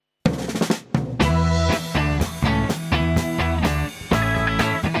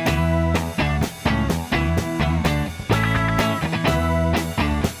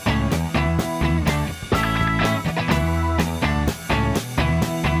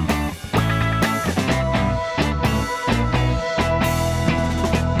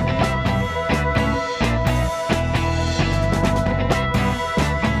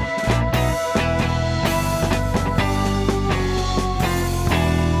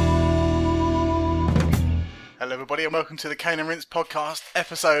Hello everybody and welcome to the Kane and Rince podcast,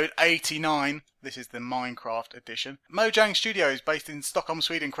 episode 89. This is the Minecraft edition. Mojang Studios, based in Stockholm,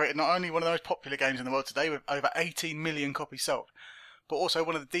 Sweden, created not only one of the most popular games in the world today with over 18 million copies sold, but also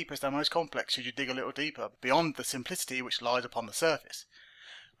one of the deepest and most complex should you dig a little deeper, beyond the simplicity which lies upon the surface.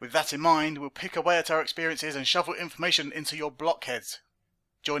 With that in mind, we'll pick away at our experiences and shovel information into your blockheads.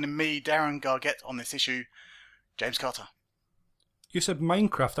 Joining me, Darren Gargett, on this issue, James Carter. You said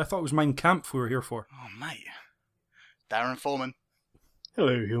Minecraft. I thought it was Mein Kampf we were here for. Oh, mate. Darren Foreman.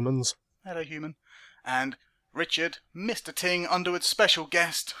 Hello, humans. Hello, human. And Richard, Mr. Ting, Underwood's special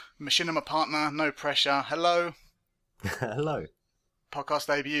guest, machinima partner, no pressure. Hello. Hello. Podcast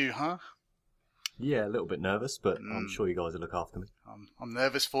debut, huh? Yeah, a little bit nervous, but I'm sure you guys will look after me. I'm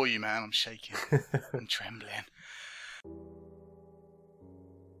nervous for you, man. I'm shaking. I'm trembling.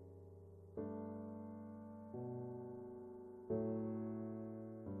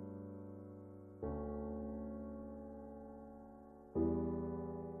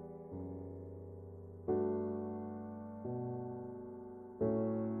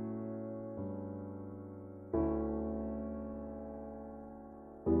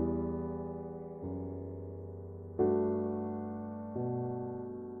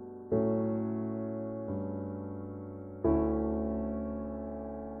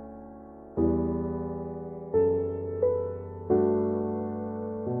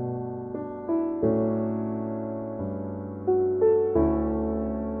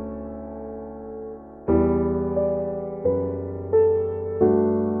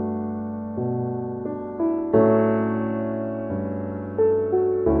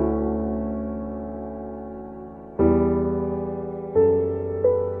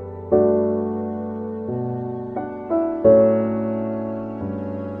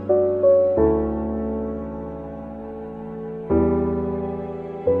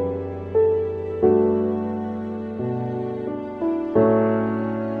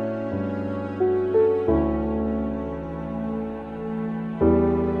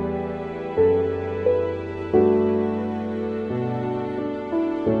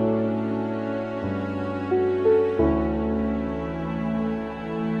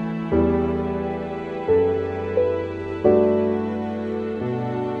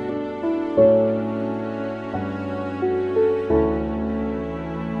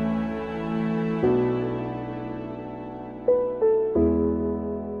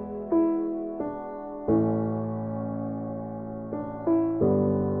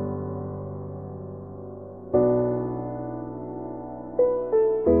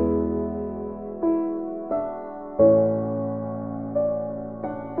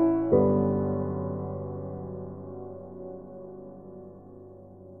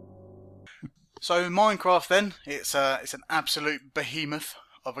 So Minecraft then, it's an absolute behemoth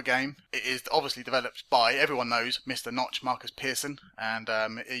of a game. It is obviously developed by, everyone knows, Mr. Notch, Marcus Pearson, and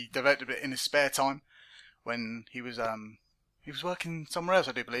he developed it in his spare time when he was working somewhere else,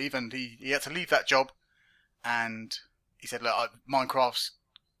 I do believe, and he had to leave that job, and he said, look, Minecraft's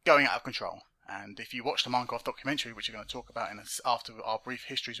going out of control. And if you watch the Minecraft documentary, which we're going to talk about after our brief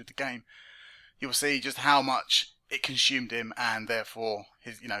histories with the game, you will see just how much it consumed him, and therefore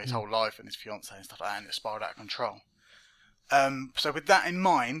his whole life and his fiancée and stuff like that, and it spiraled out of control. So with that in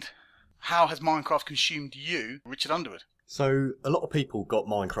mind, how has Minecraft consumed you, Richard Underwood? So a lot of people got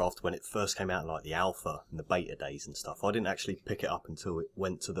Minecraft when it first came out, like the alpha and the beta days and stuff. I didn't actually pick it up until it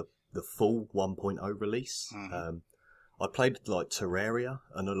went to the full 1.0 release. Mm-hmm. I played like Terraria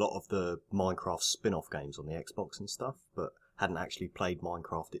and a lot of the Minecraft spin-off games on the Xbox and stuff, but hadn't actually played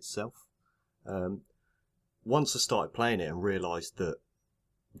Minecraft itself. Once I started playing it and realised that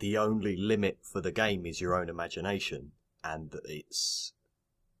the only limit for the game is your own imagination, and that it's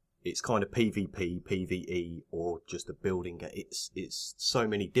kind of PvP, PvE, or just a building game. It's so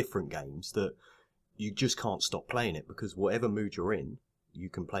many different games that you just can't stop playing it, because whatever mood you're in,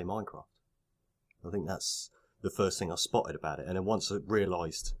 you can play Minecraft. I think that's the first thing I spotted about it. And then once I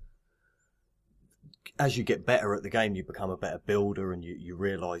realised, as you get better at the game, you become a better builder, and you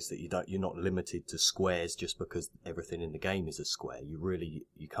realise that you're not limited to squares just because everything in the game is a square.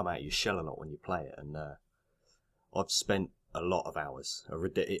 You come out of your shell a lot when you play it, and I've spent a lot of hours.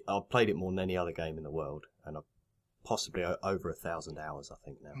 I've played it more than any other game in the world, and I've possibly over 1,000 hours, I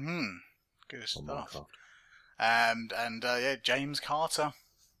think, now. Good stuff. And James Carter.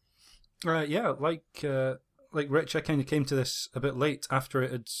 Like Rich, I kind of came to this a bit late after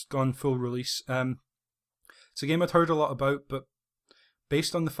it had gone full release. It's a game I'd heard a lot about, but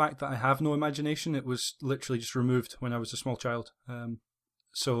based on the fact that I have no imagination, it was literally just removed when I was a small child.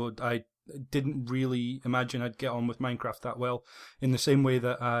 So I didn't really imagine I'd get on with Minecraft that well, in the same way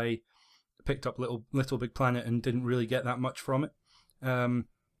that I picked up Little Big Planet and didn't really get that much from it.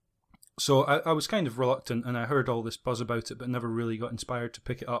 So I was kind of reluctant, and I heard all this buzz about it, but never really got inspired to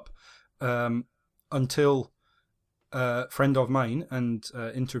pick it up until a friend of mine and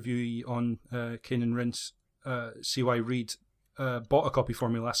interviewee on Kane and Rince, CY Reid, bought a copy for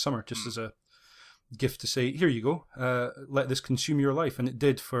me last summer just as a gift to say, here you go, let this consume your life. And it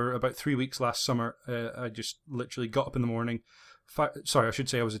did for about 3 weeks last summer. I just literally got up in the morning. Sorry, I should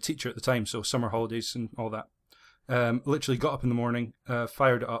say I was a teacher at the time, so summer holidays and all that. Literally got up in the morning,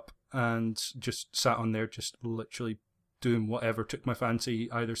 fired it up, and just sat on there, just literally doing whatever took my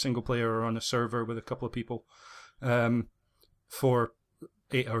fancy, either single player or on a server with a couple of people, for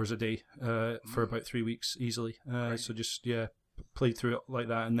 8 hours a day, for about 3 weeks easily. So just, played through it like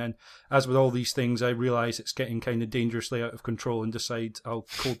that. And then, as with all these things, I realise it's getting kind of dangerously out of control and decide I'll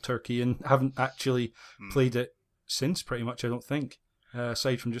cold turkey, and haven't actually played it since, pretty much, I don't think.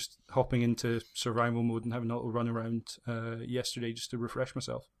 Aside from just hopping into survival mode and having a little run around yesterday just to refresh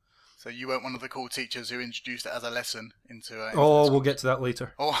myself. So you weren't one of the cool teachers who introduced it as a lesson into we'll get to that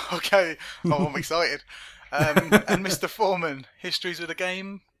later. Oh, okay. Oh, I'm excited. And Mr. Foreman, histories with the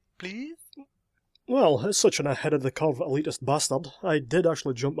game, please? Well, as such an ahead-of-the-curve elitist bastard, I did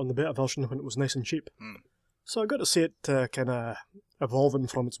actually jump on the beta version when it was nice and cheap. So I got to see it kind of evolving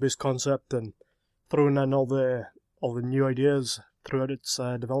from its base concept and throwing in all the new ideas throughout its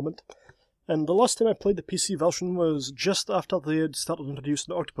development. And the last time I played the PC version was just after they had started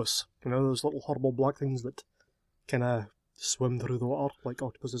introducing octopus. You know, those little horrible black things that kind of swim through the water like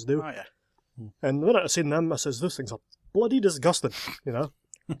octopuses do. Oh, yeah. And when I seen them, I says, those things are bloody disgusting, you know?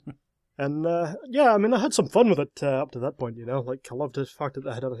 And, I mean, I had some fun with it up to that point, you know? Like, I loved the fact that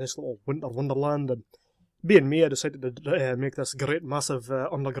I had a nice little winter wonderland, and being me, I decided to make this great, massive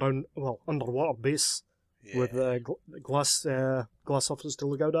underwater base with glass surfaces to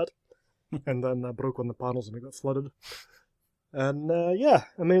look out at. And then I broke one of the panels and it got flooded. And, I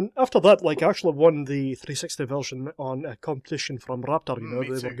mean, after that, like, I actually won the 360 version on a competition from Raptor, you know?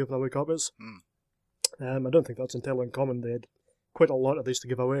 They were giving away copies. I don't think that's entirely uncommon. They had quite a lot of these to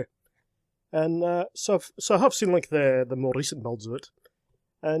give away. And so I have seen, like, the more recent builds of it.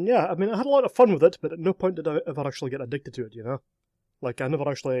 And, I mean, I had a lot of fun with it, but at no point did I ever actually get addicted to it, you know? Like, I never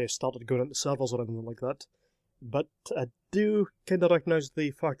actually started going into servers or anything like that. But I do kind of recognise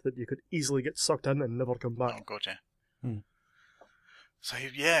the fact that you could easily get sucked in and never come back. Oh, gotcha. So,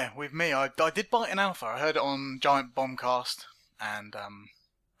 with me, I did bite an alpha. I heard it on Giant Bombcast and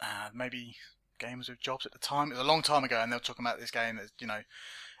maybe Games with Jobs at the time. It was a long time ago, and they were talking about this game that, you know,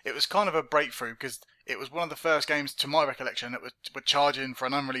 it was kind of a breakthrough because it was one of the first games, to my recollection, that were charging for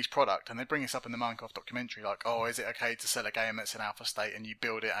an unreleased product. And they bring this up in the Minecraft documentary, like, oh, is it okay to sell a game that's in alpha state and you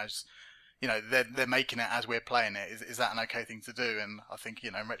build it as... You know, they're making it as we're playing it. Is that an okay thing to do? And I think,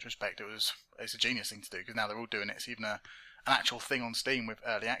 you know, in retrospect, it's a genius thing to do because now they're all doing it. It's even an actual thing on Steam with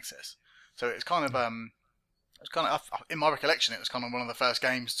early access. So it's kind of in my recollection, it was kind of one of the first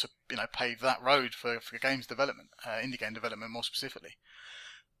games to, you know, pave that road for games development, indie game development more specifically.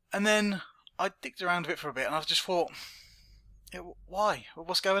 And then I digged around a bit for a bit, and I just thought, why?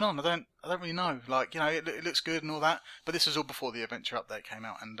 What's going on? I don't really know. Like, you know, it looks good and all that, but this was all before the Adventure Update came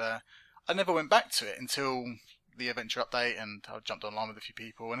out, and I never went back to it until the Adventure Update, and I jumped online with a few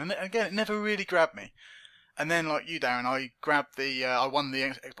people, and again, it never really grabbed me. And then, like you, Darren, I grabbed I won the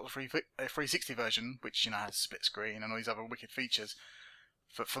Xbox 360 version, which, you know, has split screen and all these other wicked features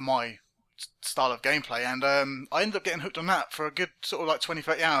for my style of gameplay, and I ended up getting hooked on that for a good sort of like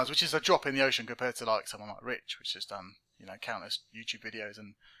 20-30 hours, which is a drop in the ocean compared to like someone like Rich, which has done, you know, countless YouTube videos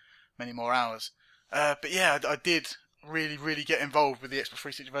and many more hours. But yeah, I did really, really get involved with the Xbox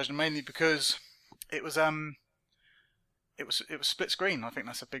 360 version, mainly because it was split screen. I think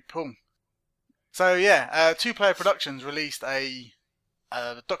that's a big pull. So yeah, Two Player Productions released a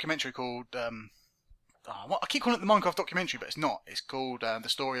documentary called I keep calling it the Minecraft documentary, but it's not. It's called The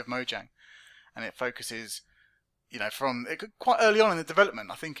Story of Mojang, and it focuses, you know, from quite early on in the development.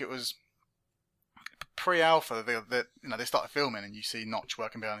 I think it was pre-alpha. They started filming, and you see Notch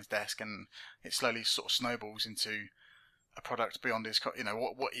working behind his desk, and it slowly sort of snowballs into a product beyond his, you know,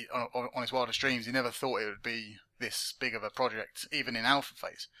 what he, on his wildest dreams. He never thought it would be this big of a project, even in alpha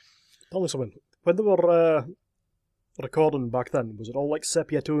phase. Tell me something. When they were recording back then, was it all like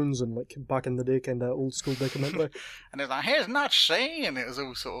sepia tones and like back in the day kind of old school documentary? And it was like, here's Notch saying, and it was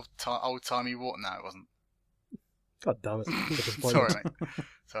all sort of old timey water. No, it wasn't. God damn it!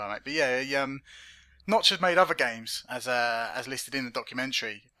 Sorry, mate. But yeah, Notch has made other games as listed in the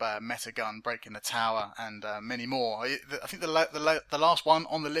documentary, Metagun, Breaking the Tower, and many more. I think the last one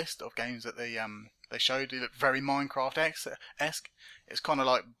on the list of games that the they showed. It looked very Minecraft-esque. It's kind of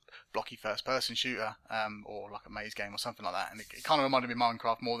like blocky first-person shooter, or like a maze game or something like that. And it kind of reminded me of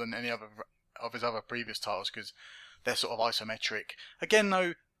Minecraft more than any other of his other previous titles because they're sort of isometric. Again,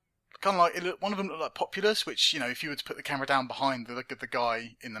 though, kind of like one of them looked like Populous, which if you were to put the camera down behind the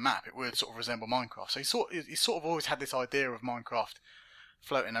guy in the map, it would sort of resemble Minecraft. So he sort of always had this idea of Minecraft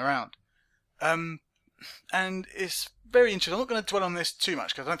floating around. And it's very interesting. I'm not going to dwell on this too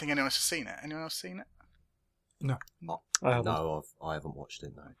much because I don't think anyone else has seen it. Anyone else seen it? No. I haven't. No, I haven't watched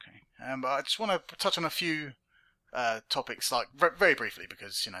it. No. Okay. But I just want to touch on a few topics, like very briefly,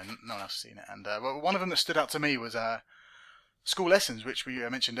 because no one else has seen it. And one of them that stood out to me was school lessons, which we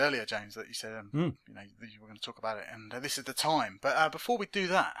mentioned earlier, James. That you said you were going to talk about it, and this is the time. But before we do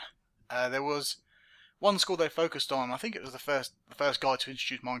that, there was one school they focused on. I think it was the first guy to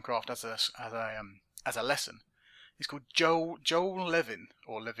introduce Minecraft as a lesson. He's called Joel Levin,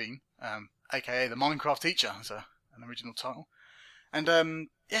 aka the Minecraft teacher. That's an original title. And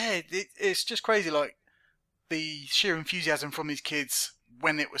it's just crazy, like the sheer enthusiasm from these kids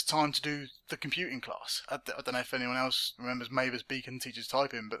when it was time to do the computing class. I don't know if anyone else remembers Mavis Beacon teaches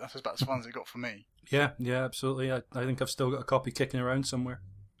typing, but that's about as fun as it got for me. Yeah, absolutely. I think I've still got a copy kicking around somewhere.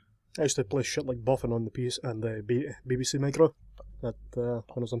 I used to play shit like Boffin on the piece and the BBC Micro when I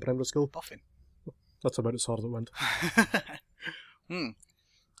was in primary school. Boffin? That's about as hard as it went.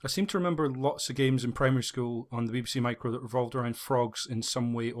 I seem to remember lots of games in primary school on the BBC Micro that revolved around frogs in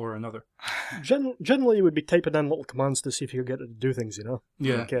some way or another. Generally, you would be typing in little commands to see if you could get it to do things,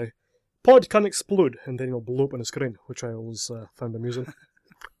 Yeah. Okay. Pod can explode, and then it'll blow up on the screen, which I always found amusing.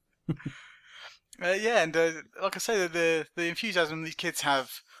 And like I say, the enthusiasm these kids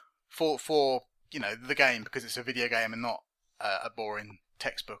have for the game, because it's a video game and not a boring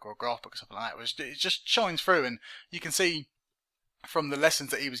textbook or a graph book or something like that. It just shines through, and you can see from the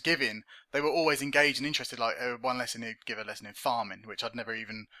lessons that he was giving, they were always engaged and interested. Like one lesson, he'd give a lesson in farming, which I'd never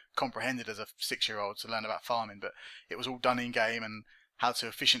even comprehended as a 6-year-old to learn about farming, but it was all done in game and how to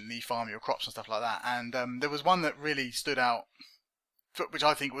efficiently farm your crops and stuff like that. And there was one that really stood out, which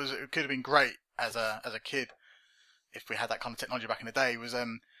I think could have been great as a kid if we had that kind of technology back in the day. Was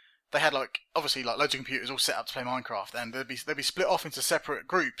they had obviously loads of computers all set up to play Minecraft, and they'd be split off into separate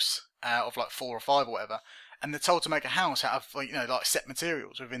groups of 4 or 5 or whatever, and they're told to make a house out of set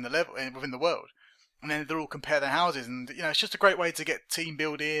materials within the world, and then they'll all compare their houses, and it's just a great way to get team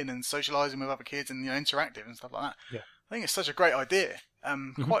building and socialising with other kids and interactive and stuff like that. Yeah. I think it's such a great idea.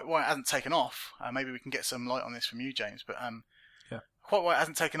 Quite why it hasn't taken off. Maybe we can get some light on this from you, James. But quite why it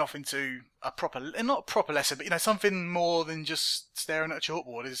hasn't taken off into not a proper lesson, but something more than just staring at a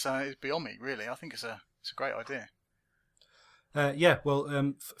chalkboard is beyond me. Really, I think it's a great idea.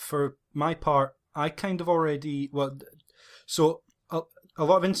 For my part, I kind of already so a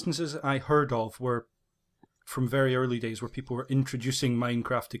lot of instances I heard of were from very early days where people were introducing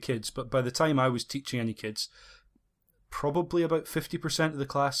Minecraft to kids, but by the time I was teaching any kids, probably about 50% of the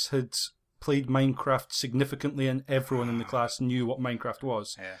class had played Minecraft significantly, and everyone in the class knew what Minecraft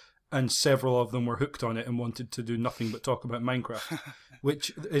was. Yeah. And several of them were hooked on it and wanted to do nothing but talk about Minecraft,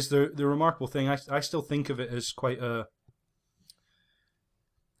 which is the remarkable thing. I still think of it as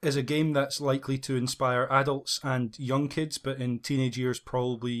as a game that's likely to inspire adults and young kids, but in teenage years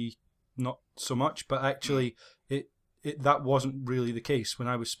probably not so much. But actually, that wasn't really the case. When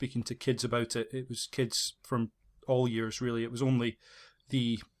I was speaking to kids about it, it was kids from all years, really. It was only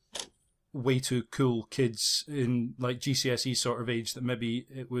the way too cool kids in GCSE sort of age that maybe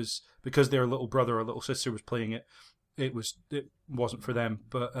it was because their little brother or little sister was playing it. It wasn't for them.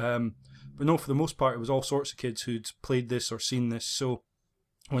 But no, for the most part, it was all sorts of kids who'd played this or seen this. So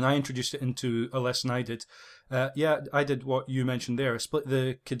when I introduced it into a lesson I did, I did what you mentioned there. I split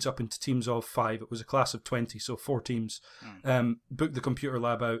the kids up into teams of 5. It was a class of 20, so 4 teams. Booked the computer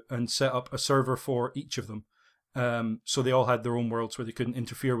lab out and set up a server for each of them. So they all had their own worlds where they couldn't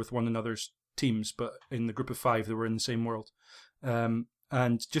interfere with one another's teams, but in the group of 5 they were in the same world. And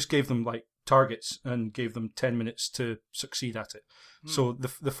just gave them targets and gave them 10 minutes to succeed at it. So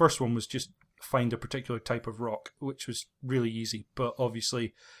the first one was just find a particular type of rock, which was really easy, but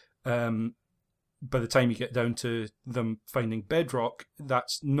obviously by the time you get down to them finding bedrock,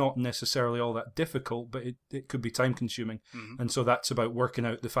 that's not necessarily all that difficult, but it could be time consuming. And so that's about working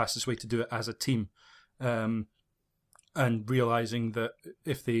out the fastest way to do it as a team. And realizing that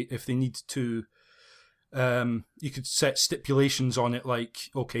if they need to, you could set stipulations on it,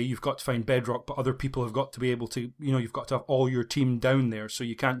 okay, you've got to find bedrock, but other people have got to be able to, you've got to have all your team down there, so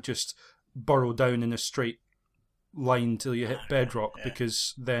you can't just burrow down in a straight line till you hit bedrock,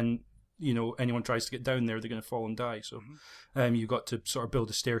 because then anyone tries to get down there, they're going to fall and die. So you've got to sort of build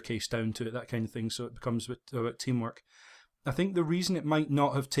a staircase down to it, that kind of thing. So it becomes about teamwork. I think the reason it might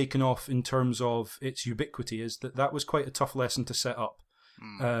not have taken off in terms of its ubiquity is that was quite a tough lesson to set up.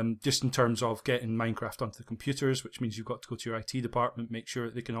 Just in terms of getting Minecraft onto the computers, which means you've got to go to your IT department, make sure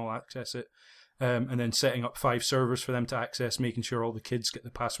that they can all access it, and then setting up 5 servers for them to access, making sure all the kids get the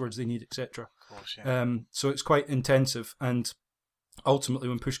passwords they need, etc. Of course, yeah. So it's quite intensive, and ultimately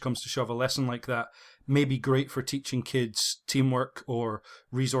when push comes to shove, a lesson like that may be great for teaching kids teamwork or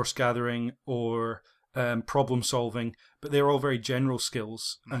resource gathering or problem solving, but they're all very general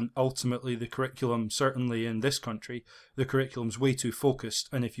skills, and ultimately the curriculum, certainly in this country, the curriculum's way too focused,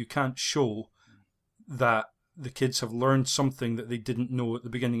 and if you can't show that the kids have learned something that they didn't know at the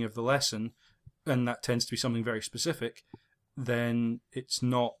beginning of the lesson, and that tends to be something very specific, then it's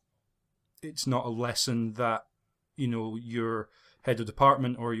not a lesson that your head of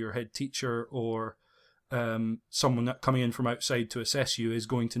department or your head teacher or someone that coming in from outside to assess you is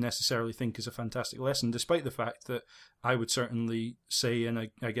going to necessarily think is a fantastic lesson, despite the fact that I would certainly say, and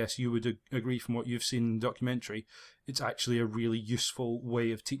I guess you would agree from what you've seen in the documentary, it's actually a really useful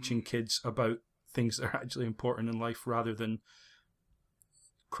way of teaching kids about things that are actually important in life rather than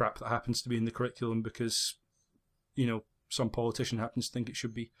crap that happens to be in the curriculum because, some politician happens to think it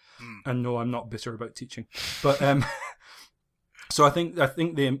should be. And no, I'm not bitter about teaching. But so I think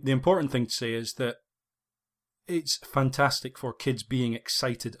the important thing to say is that it's fantastic for kids being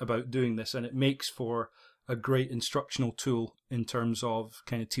excited about doing this, and it makes for a great instructional tool in terms of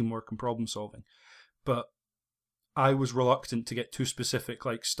kind of teamwork and problem solving. But I was reluctant to get too specific,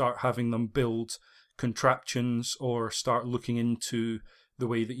 like start having them build contraptions or start looking into the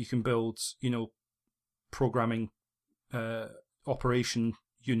way that you can build, programming operation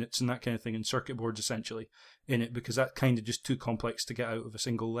units and that kind of thing, and circuit boards essentially in it, because that's kind of just too complex to get out of a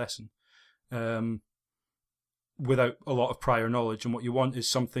single lesson. Without a lot of prior knowledge, and what you want is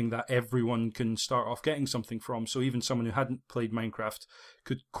something that everyone can start off getting something from. So even someone who hadn't played Minecraft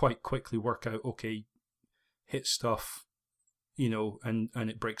could quite quickly work out, okay, hit stuff, and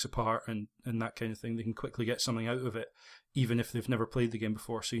it breaks apart and that kind of thing. They can quickly get something out of it, even if they've never played the game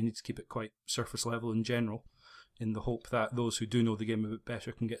before. So you need to keep it quite surface level in general, in the hope that those who do know the game a bit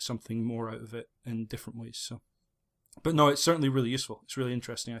better can get something more out of it in different ways. So, but no, it's certainly really useful. It's really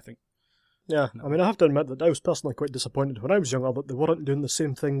interesting, I think. Yeah, I mean, I have to admit that I was personally quite disappointed when I was younger that they weren't doing the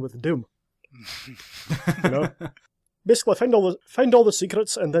same thing with Doom. Basically, find all the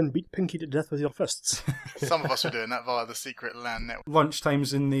secrets and then beat Pinky to death with your fists. Some of us were doing that via the secret LAN network.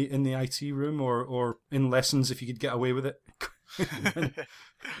 Lunchtimes in the IT room or in lessons if you could get away with it.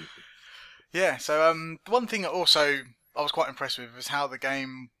 Yeah, so the one thing that also I was quite impressed with was how the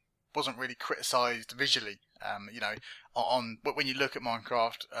game wasn't really criticised visually. When you look at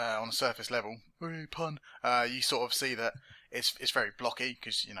Minecraft on a surface level, pun, you sort of see that it's very blocky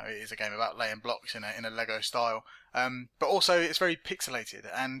because it is a game about laying blocks in a Lego style. But also it's very pixelated,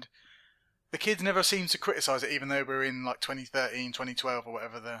 and the kids never seem to criticise it, even though we're in like 2013, 2012 or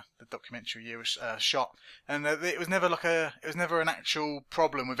whatever the documentary year was shot. And it was never an actual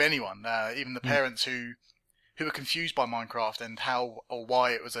problem with anyone, even the parents who were confused by Minecraft and how or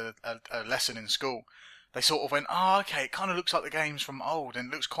why it was a lesson in school. They sort of went, okay, it kind of looks like the games from old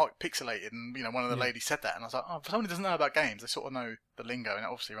and it looks quite pixelated. And, one of the ladies said that. And I was like, for someone who doesn't know about games, they sort of know the lingo. And it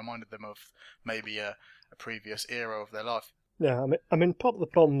obviously reminded them of maybe a previous era of their life. Yeah, I mean, part of the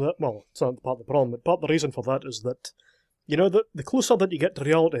problem it's not part of the problem, but part of the reason for that is that, the closer that you get to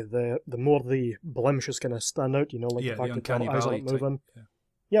reality, the more the blemishes kind of stand out, like the fact that the eyes aren't moving.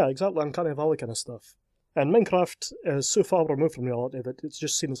 Yeah, exactly, Uncanny Valley kind of stuff. And Minecraft is so far removed from reality that it's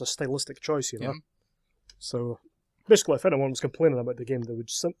just seen as a stylistic choice, Yeah. So, basically, if anyone was complaining about the game, they would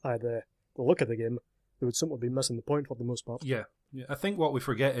the look of the game, they would simply be missing the point for the most part. Yeah. I think what we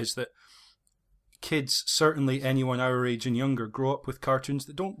forget is that kids, certainly anyone our age and younger, grow up with cartoons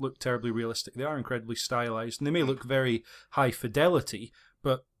that don't look terribly realistic. They are incredibly stylized, and they may look very high fidelity,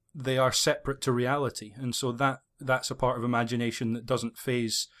 but they are separate to reality. And so that's a part of imagination that doesn't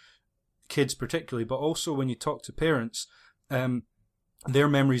faze kids particularly. But also when you talk to parents, their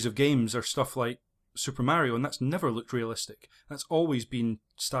memories of games are stuff like Super Mario, and that's never looked realistic. That's always been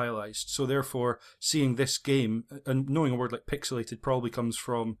stylized. So therefore, seeing this game, and knowing a word like pixelated probably comes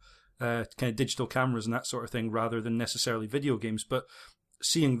from kind of digital cameras and that sort of thing rather than necessarily video games, but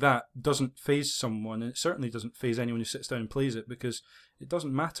seeing that doesn't faze someone, and it certainly doesn't faze anyone who sits down and plays it, because it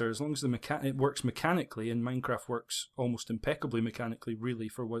doesn't matter as long as it works mechanically, and Minecraft works almost impeccably mechanically, really,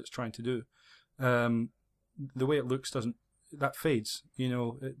 for what it's trying to do. The way it looks that fades,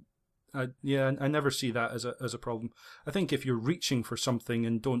 I never see that as a problem. I think if you're reaching for something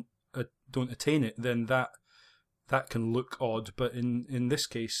and don't don't attain it, then that can look odd. But in this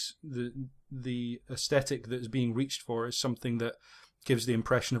case, the aesthetic that is being reached for is something that gives the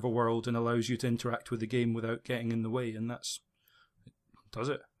impression of a world and allows you to interact with the game without getting in the way, and it does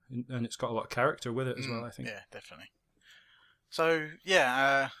it. And it's got a lot of character with it as well, I think. Yeah, definitely. So,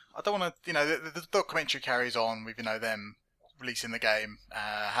 yeah, I don't want to, the documentary carries on with, them releasing the game.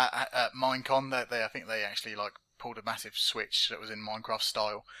 At Minecon, I think they actually, pulled a massive switch that was in Minecraft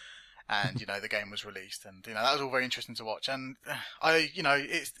style. And, the game was released. And, that was all very interesting to watch. And,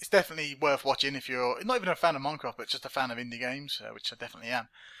 it's definitely worth watching if you're not even a fan of Minecraft, but just a fan of indie games, which I definitely am.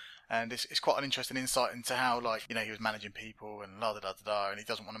 And it's quite an interesting insight into how, he was managing people and and he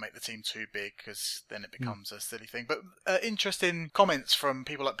doesn't want to make the team too big because then it becomes a silly thing. But interesting comments from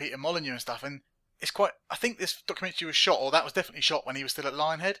people like Peter Molyneux and stuff. And I think this documentary was shot, or that was definitely shot when he was still at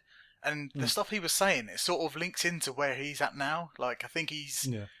Lionhead. And the stuff he was saying, it sort of links into where he's at now. I think he's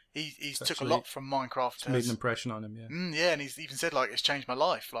took a lot from Minecraft. It's made an impression on him, yeah. Yeah, and he's even said, it's changed my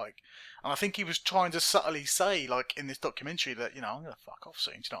life. And I think he was trying to subtly say, in this documentary that, I'm going to fuck off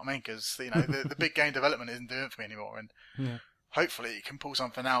soon, do you know what I mean? Because, the big game development isn't doing it for me anymore. And hopefully he can pull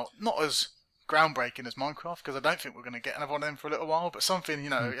something out, not as groundbreaking as Minecraft, because I don't think we're going to get another one of them for a little while, but something,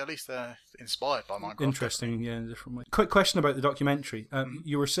 at least inspired by Minecraft. Interesting, definitely. Yeah, in a different way. Quick question about the documentary.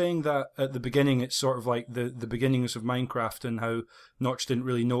 You were saying that at the beginning it's sort of like the beginnings of Minecraft and how Notch didn't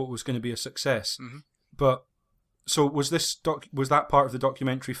really know it was going to be a success. Mm-hmm. But so was that part of the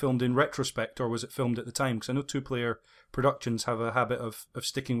documentary filmed in retrospect, or was it filmed at the time? Because I know two-player productions have a habit of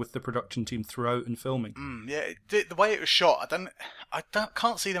sticking with the production team throughout and filming. Yeah, the way it was shot,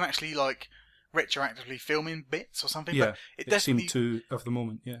 can't see them actually retroactively filming bits or something. Yeah, but it seemed to of the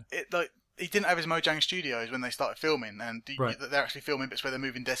moment. Yeah, he didn't have his Mojang Studios when they started filming, and they're actually filming bits where they're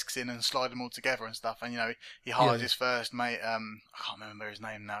moving desks in and sliding them all together and stuff. And he hires his first mate. I can't remember his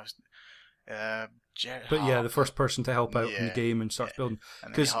name now. The first person to help out in the game and starts building.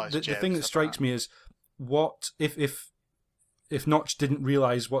 Because the thing that strikes me is, what if Notch didn't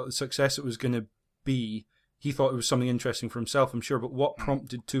realise what the success it was going to be? He thought it was something interesting for himself, I'm sure, but what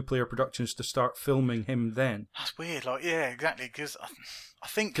prompted two-player productions to start filming him then? That's weird. Yeah, exactly. Because I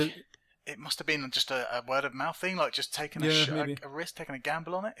think it must have been just a word of mouth thing, just taking a risk, taking a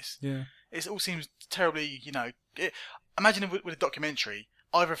gamble on it. It all seems terribly, imagine with a documentary.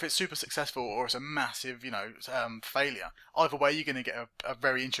 Either if it's super successful or it's a massive, failure. Either way, you're going to get a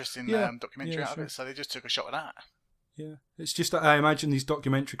very interesting documentary out of it. So they just took a shot at that. Yeah, it's just that I imagine these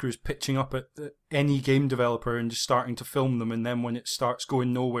documentary crews pitching up at any game developer and just starting to film them, and then when it starts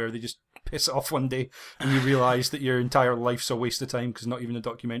going nowhere, they just piss it off one day, and you realise that your entire life's a waste of time because not even a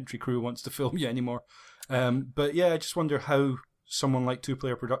documentary crew wants to film you anymore. But yeah, I just wonder how someone like Two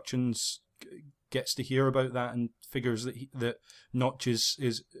Player Productions gets to hear about that and figures that Notch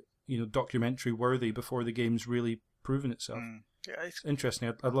is documentary worthy before the game's really proven itself. Yeah, it's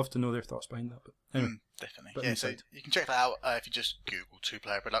interesting. I'd love to know their thoughts behind that. But anyway, definitely. So you can check that out if you just Google Two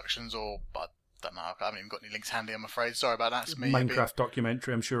Player Productions, or I don't know. I haven't even got any links handy, I'm afraid. Sorry about that. It's me Minecraft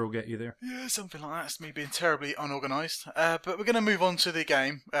documentary. I'm sure will get you there. Yeah, something like that. It's me being terribly unorganised. But we're going to move on to the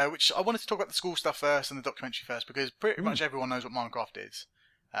game, which I wanted to talk about the school stuff first and the documentary first, because pretty much everyone knows what Minecraft is.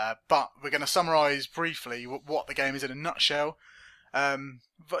 But we're going to summarise briefly what the game is in a nutshell.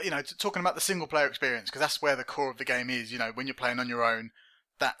 But talking about the single player experience, because that's where the core of the game is. When you're playing on your own,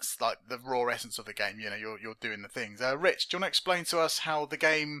 that's like the raw essence of the game. You're doing the things. Rich, do you want to explain to us how the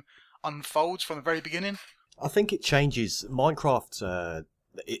game unfolds from the very beginning? I think it changes. Minecraft,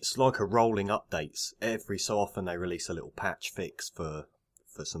 it's like a rolling updates. Every so often they release a little patch fix for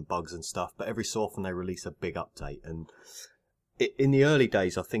some bugs and stuff, but every so often they release a big update. And in the early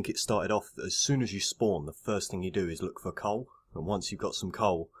days, I think it started off as soon as you spawn, the first thing you do is look for coal. And once you've got some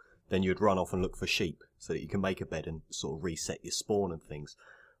coal, then you'd run off and look for sheep so that you can make a bed and sort of reset your spawn and things.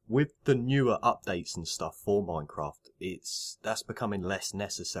 With the newer updates and stuff for Minecraft, that's becoming less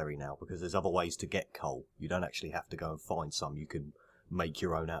necessary now because there's other ways to get coal. You don't actually have to go and find some. You can make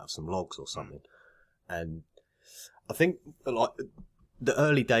your own out of some logs or something. And I think the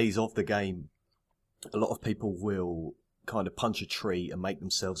early days of the game, a lot of people will kind of punch a tree and make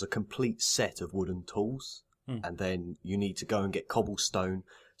themselves a complete set of wooden tools. And then you need to go and get cobblestone.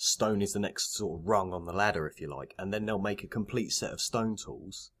 Stone is the next sort of rung on the ladder, if you like. And then they'll make a complete set of stone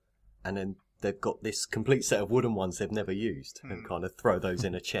tools. And then they've got this complete set of wooden ones they've never used. And kind of throw those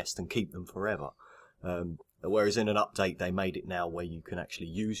in a chest and keep them forever. Whereas in an update, they made it now where you can actually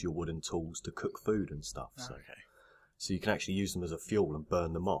use your wooden tools to cook food and stuff. So you can actually use them as a fuel and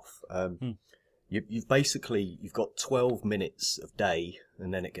burn them off. You've got 12 minutes of day,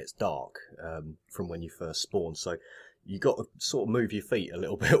 and then it gets dark from when you first spawn. So you got to sort of move your feet a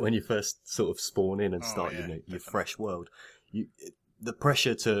little bit when you first sort of spawn in and start your fresh world. The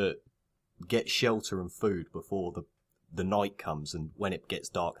pressure to get shelter and food before the night comes, and when it gets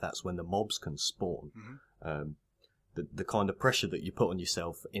dark, that's when the mobs can spawn. Mm-hmm. The kind of pressure that you put on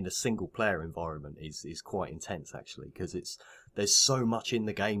yourself in a single player environment is quite intense, actually, because there's so much in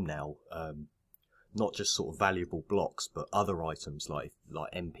the game now, not just sort of valuable blocks, but other items like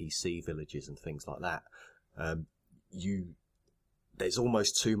NPC villages and things like that. There's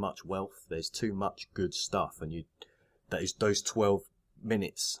almost too much wealth. There's too much good stuff, and those 12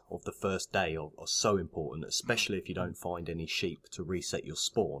 minutes of the first day are so important, especially if you don't find any sheep to reset your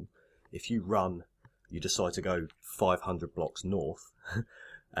spawn. If you decide to go 500 blocks north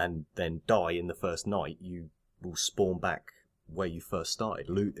and then die in the first night, you will spawn back where you first started,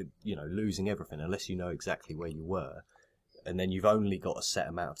 losing everything unless you know exactly where you were, and then you've only got a set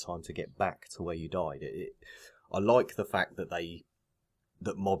amount of time to get back to where you died. I like the fact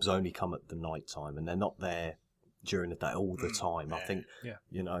that mobs only come at the night time and they're not there during the day all the time. I think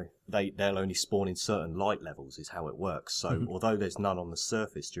they'll only spawn in certain light levels is how it works. So although there's none on the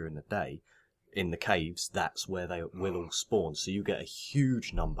surface during the day, in the caves, that's where they will all spawn. So you get a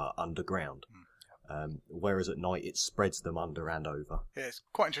huge number underground. Whereas at night it spreads them under and over. Yeah, it's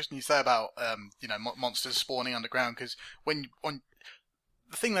quite interesting you say about monsters spawning underground, because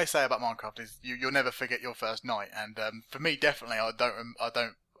the thing they say about Minecraft is you'll never forget your first night, and for me definitely I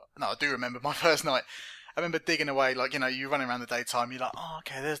do remember my first night. I remember digging away, you're running around the daytime, you're like, oh,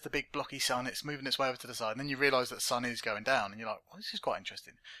 okay, there's the big blocky sun, it's moving its way over to the side, and then you realise that the sun is going down, and you're like, well, this is quite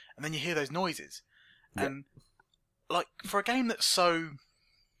interesting. And then you hear those noises, and for a game that's so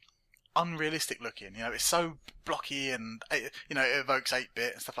unrealistic looking, it's so blocky, and it evokes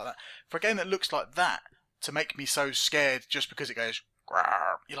 8-bit and stuff like that, for a game that looks like that, to make me so scared just because it goes,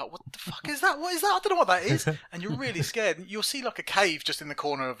 you're like, what the fuck is that? What is that? I don't know what that is. And you're really scared. You'll see like a cave just in the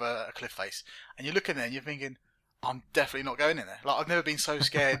corner of a cliff face, and you're looking there and you're thinking, I'm definitely not going in there. Like, I've never been so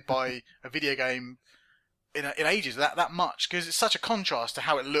scared by a video game in ages that much, because it's such a contrast to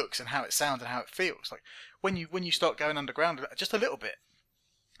how it looks and how it sounds and how it feels. Like when you start going underground just a little bit,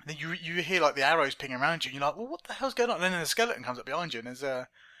 then you hear like the arrows ping around you, and you're like, well, what the hell's going on? And then a skeleton comes up behind you, and there's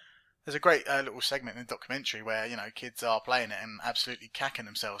a great little segment in the documentary where kids are playing it and absolutely cacking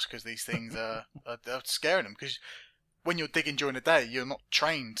themselves because these things are scaring them. Because when you're digging during the day, you're not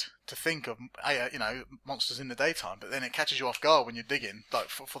trained to think of monsters in the daytime, but then it catches you off guard when you're digging, like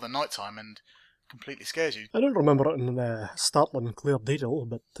for the night time, and completely scares you. I don't remember it in startling clear detail,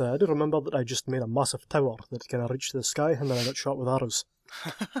 but I do remember that I just made a massive tower that kind of reached the sky, and then I got shot with arrows.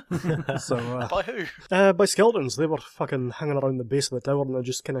 So by who? By skeletons. They were fucking hanging around the base of the tower, and I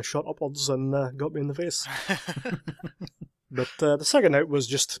just kind of shot upwards and got me in the face. But the second night was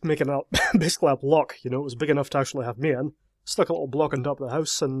just making basically a block. It was big enough to actually have me in. Stuck a little block on top of the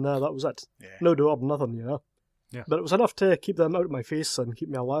house, and that was it. Yeah. No door, nothing. Yeah. But it was enough to keep them out of my face and keep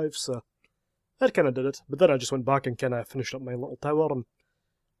me alive. So that kind of did it. But then I just went back and kind of finished up my little tower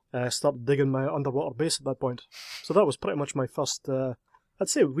and started digging my underwater base at that point. So that was pretty much my first. I'd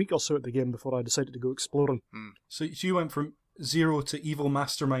say a week or so at the game before I decided to go exploring. So you went from 0 to evil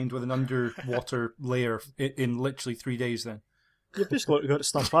mastermind with an underwater layer in literally 3 days then? You basically got to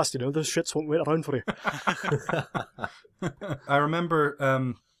start fast, those shits won't wait around for you. I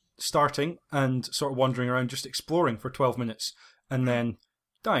remember starting and sort of wandering around, just exploring for 12 minutes and then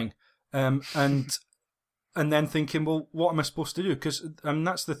dying. And then thinking, well, what am I supposed to do? Because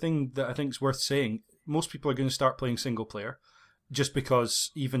that's the thing that I think is worth saying. Most people are going to start playing single player. Just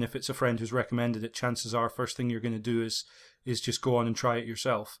because even if it's a friend who's recommended it, chances are first thing you're going to do is just go on and try it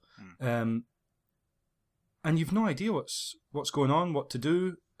yourself. And you've no idea what's going on, what to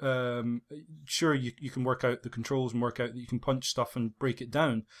do. Sure, you can work out the controls and work out that you can punch stuff and break it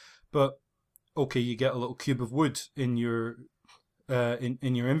down, but okay, you get a little cube of wood in your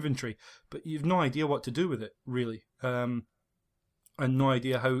in your inventory, but you've no idea what to do with it really, and no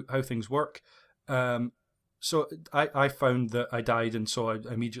idea how things work. So I found that I died, and so I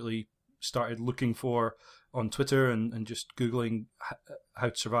immediately started looking on Twitter and just Googling how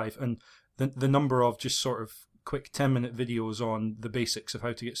to survive. And the number of just sort of quick 10-minute videos on the basics of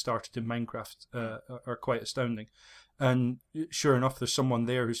how to get started in Minecraft are quite astounding. And sure enough, there's someone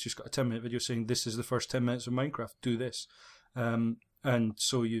there who's just got a 10-minute video saying, this is the first 10 minutes of Minecraft, do this. And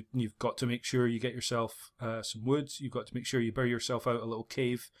so you've got to make sure you get yourself some wood, you've got to make sure you bury yourself out a little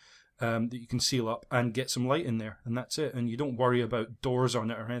cave, that you can seal up and get some light in there, and that's it. And you don't worry about doors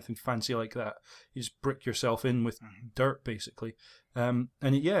on it or anything fancy like that. You just brick yourself in with dirt, basically. And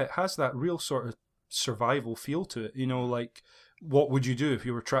it has that real sort of survival feel to it. Like what would you do if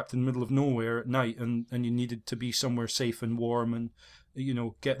you were trapped in the middle of nowhere at night and you needed to be somewhere safe and warm and,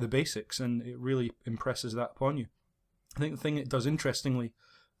 get the basics, and it really impresses that upon you. I think the thing it does interestingly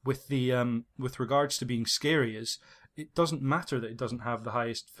with with regards to being scary is it doesn't matter that it doesn't have the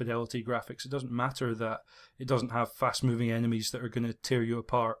highest fidelity graphics. It doesn't matter that it doesn't have fast-moving enemies that are going to tear you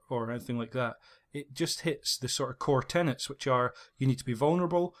apart or anything like that. It just hits the sort of core tenets, which are you need to be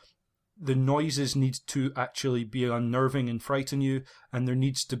vulnerable, the noises need to actually be unnerving and frighten you, and there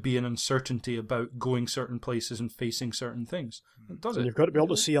needs to be an uncertainty about going certain places and facing certain things. It does And it. you've got to be able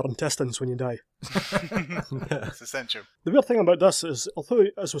to see your intestines when you die. It's essential. The weird thing about this is, although,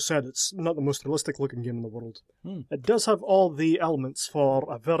 as was said, it's not the most realistic looking game in the world, it does have all the elements for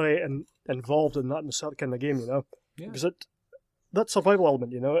a very involved and atmospheric kind of game, Yeah. Because that survival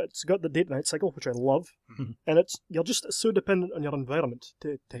element, it's got the day-to-night cycle, which I love, and you're just so dependent on your environment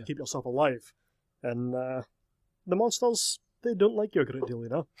to keep yourself alive. And the monsters, they don't like you a great deal,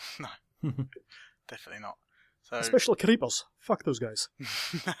 No, definitely not. So, Especially creepers. Fuck those guys.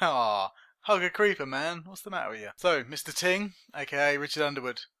 Aw, hug a creeper, man. What's the matter with you? So, Mr. Ting, aka Richard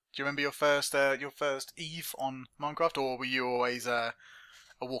Underwood, do you remember your first Eve on Minecraft, or were you always a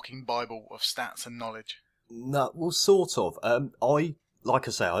walking Bible of stats and knowledge? No, well, sort of. Like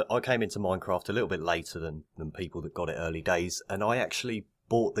I say, I came into Minecraft a little bit later than people that got it early days, and I actually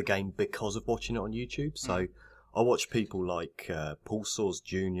bought the game because of watching it on YouTube. So I watched people like Paul Saws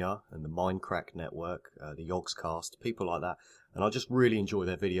Jr. and the Minecraft Network, the Yogscast, people like that, and I just really enjoy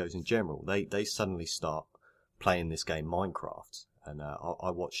their videos in general. They suddenly start playing this game Minecraft, and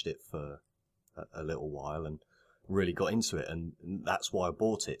I watched it for a little while and really got into it, and that's why I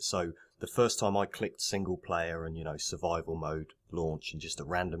bought it. So the first time I clicked single player and survival mode launch and just a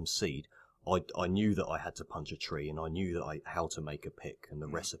random seed, I knew that I had to punch a tree, and I knew that how to make a pick and the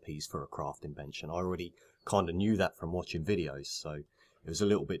recipes for a crafting bench, and I already kind of knew that from watching videos. So it was a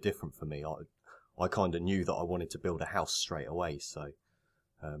little bit different for me. I kind of knew that I wanted to build a house straight away, so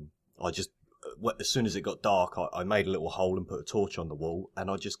I just as soon as it got dark, I made a little hole and put a torch on the wall, and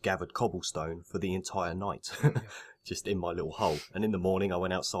I just gathered cobblestone for the entire night, just in my little hole. And in the morning, I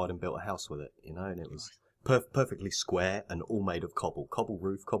went outside and built a house with it, and it was perfectly square and all made of cobble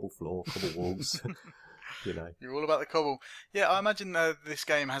roof, cobble floor, cobble walls. You're all about the cobble. Yeah, I imagine this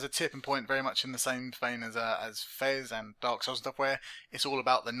game has a tipping point very much in the same vein as Fez and Dark Souls stuff, where it's all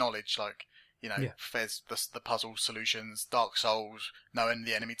about the knowledge, like. Fez, the puzzle solutions, Dark Souls, knowing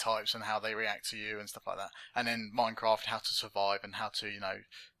the enemy types and how they react to you and stuff like that. And then Minecraft, how to survive and how to,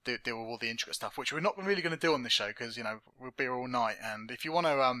 deal with all the intricate stuff, which we're not really going to do on this show because, we'll be here all night. And if you want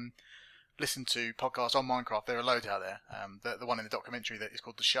to listen to podcasts on Minecraft, there are loads out there. The one in the documentary that is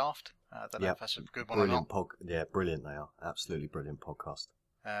called The Shaft. I don't know if that's a good one brilliant or not. Brilliant they are. Absolutely brilliant podcast.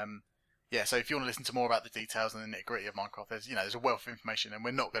 Yeah, so if you want to listen to more about the details and the nitty-gritty of Minecraft, there's a wealth of information, and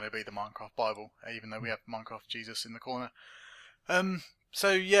we're not going to be the Minecraft Bible, even though we have Minecraft Jesus in the corner.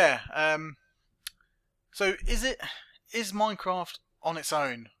 So is Minecraft on its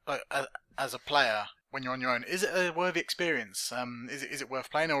own, like, as a player, when you're on your own, is it a worthy experience? Is it worth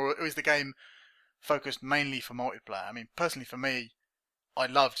playing, or is the game focused mainly for multiplayer? I mean, personally for me, I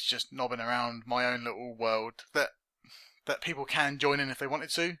loved just knobbing around my own little world that people can join in if they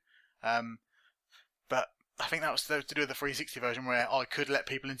wanted to. But I think that was to do with the 360 version, where I could let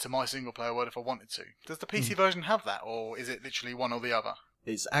people into my single player world if I wanted to. Does the PC version have that, or is it literally one or the other?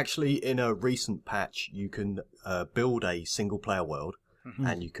 It's actually in a recent patch. You can build a single player world,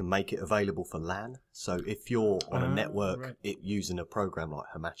 and you can make it available for LAN. So if you're on a network, using a program like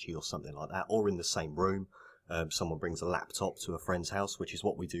Hamachi or something like that, or in the same room, someone brings a laptop to a friend's house, which is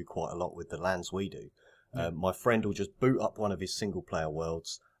what we do quite a lot with the LANs we do. My friend will just boot up one of his single player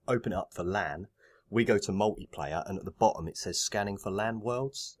worlds, open it up for LAN, we go to multiplayer, and at the bottom it says scanning for LAN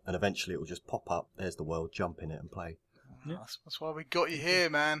worlds, and eventually it will just pop up, there's the world, jump in it and play. Yeah. That's why we got you here,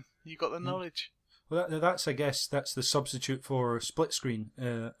 man. You got the knowledge. Well, that's I guess that's the substitute for split screen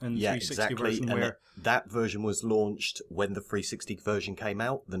in 360 exactly. version. And where that version was launched when the 360 version came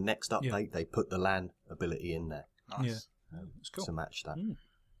out. The next update, they put the LAN ability in there. Nice. It's cool to match that.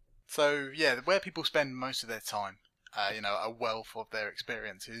 So where people spend most of their time, a wealth of their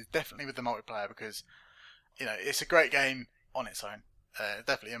experience is definitely with the multiplayer, because it's a great game on its own.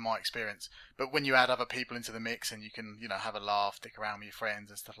 Definitely in my experience, but when you add other people into the mix and you can have a laugh, dick around with your friends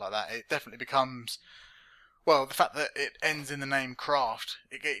and stuff like that, it definitely becomes, well, the fact that it ends in the name craft,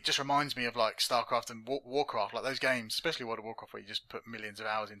 it just reminds me of like StarCraft and Warcraft, like those games, especially World of Warcraft, where you just put millions of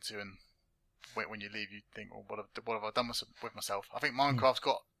hours into, and when you leave you think, well, what have I done with myself? I think Minecraft's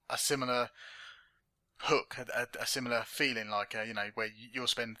got a similar hook, a similar feeling, like where you'll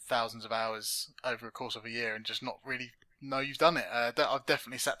spend thousands of hours over a course of a year and just not really know you've done it. I've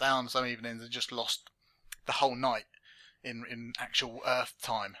definitely sat down some evenings and just lost the whole night in actual Earth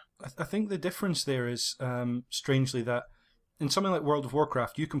time. I think the difference there is, strangely, that in something like World of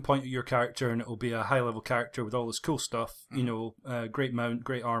Warcraft, you can point at your character and it'll be a high-level character with all this cool stuff, great mount,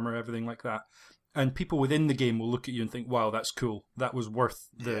 great armor, everything like that. And people within the game will look at you and think, wow, that's cool. That was worth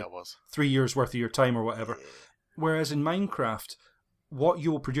the 3 years worth of your time or whatever. Yeah. Whereas in Minecraft, what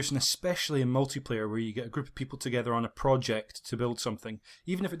you will produce, and especially in multiplayer where you get a group of people together on a project to build something,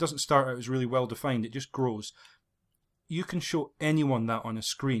 even if it doesn't start out as really well defined, it just grows. You can show anyone that on a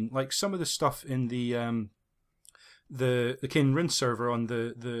screen. Like some of the stuff in the Kane Rinse server on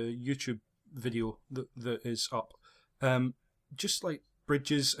the YouTube video that is up, just like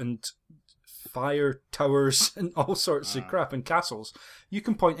bridges and fire towers and all sorts of crap and castles. You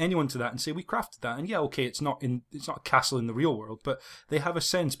can point anyone to that and say, we crafted that. And yeah, okay, it's not a castle in the real world, but they have a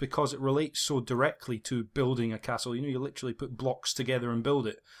sense because it relates so directly to building a castle. You literally put blocks together and build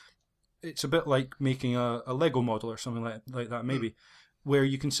it. It's a bit like making a Lego model or something like that, maybe, where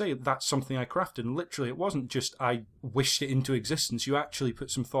you can say, that's something I crafted. And literally, it wasn't just I wished it into existence. You actually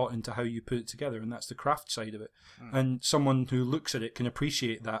put some thought into how you put it together, and that's the craft side of it. And someone who looks at it can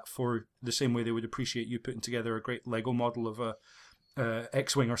appreciate that for the same way they would appreciate you putting together a great Lego model of a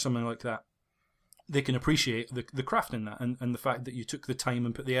X-Wing or something like that. They can appreciate the craft in that and the fact that you took the time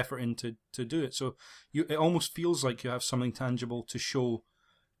and put the effort in to do it. So it almost feels like you have something tangible to show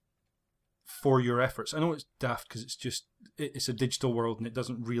for your efforts. I know it's daft because it's a digital world and it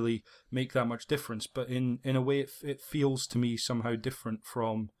doesn't really make that much difference, but in a way it feels to me somehow different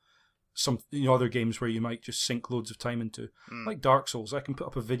from some other games where you might just sink loads of time into. Like Dark Souls, I can put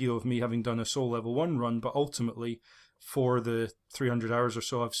up a video of me having done a Soul Level 1 run, but ultimately for the 300 hours or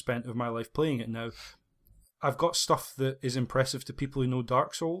so I've spent of my life playing it now, I've got stuff that is impressive to people who know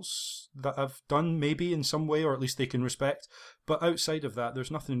Dark Souls that I've done maybe in some way, or at least they can respect. But outside of that,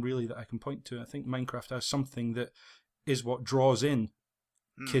 there's nothing really that I can point to. I think Minecraft has something that is what draws in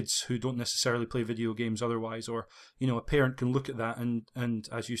kids who don't necessarily play video games otherwise. Or, a parent can look at that and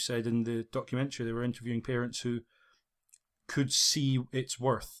as you said in the documentary, they were interviewing parents who could see its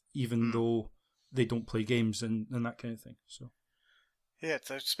worth, even though they don't play games and that kind of thing. So, yeah,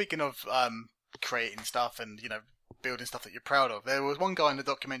 so speaking of creating stuff and building stuff that you're proud of, there was one guy in the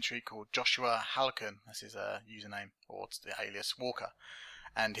documentary called Joshua Halcon, that's his username or the alias Walker,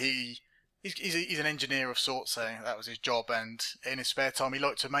 and he's an engineer of sorts, saying that was his job, and in his spare time he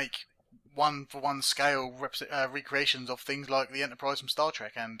liked to make one-for-one scale recreations of things like the Enterprise from Star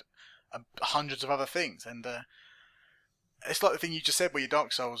Trek and hundreds of other things. And it's like the thing you just said where your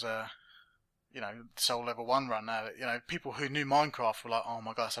Dark Souls Soul Level 1 run now, people who knew Minecraft were like, oh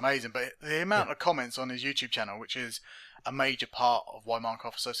my god, that's amazing. But the amount of comments on his YouTube channel, which is a major part of why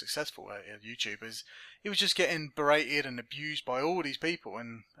Minecraft was so successful at YouTube, is he was just getting berated and abused by all these people,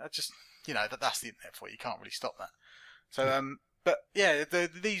 and that's the internet for you. You can't really stop that. So, but yeah,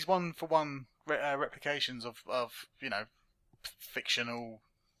 these one-for-one replications of fictional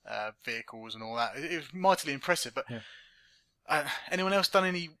vehicles and all that, it was mightily impressive. But anyone else done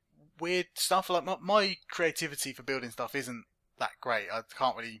any weird stuff? Like my creativity for building stuff isn't that great. I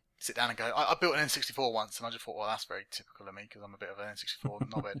can't really sit down and go, I built an N64 once and I just thought, well, that's very typical of me because I'm a bit of an N64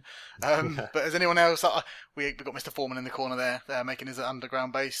 knobhead. But has anyone else, we got Mr. Foreman in the corner there making his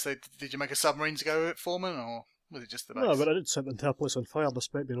underground base. So did you make a submarine to go with Foreman, or was it just the base? No, but I did set the entire place on fire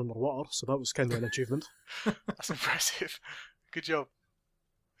despite being underwater, so that was kind of an achievement. That's impressive. Good job.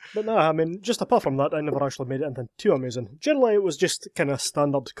 But no, I mean, just apart from that, I never actually made anything too amazing. Generally, it was just kind of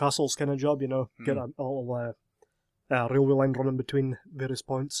standard castles kind of job, get a little railway line running between various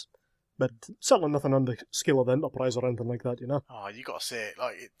points. But certainly nothing on the scale of the Enterprise or anything like that, Oh, you got to see it.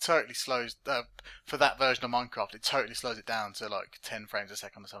 Like, it totally slows, for that version of Minecraft, it totally slows it down to like 10 frames a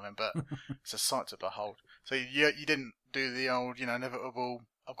second or something, but it's a sight to behold. So you didn't do the old, inevitable,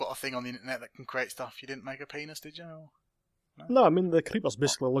 I've got a thing on the internet that can create stuff. You didn't make a penis, did you? Or... No, I mean, the creepers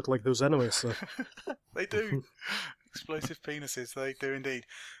basically look like those anyways, so... They do. Explosive penises, they do indeed.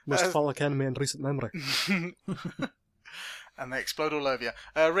 Most phallic enemy in recent memory. And they explode all over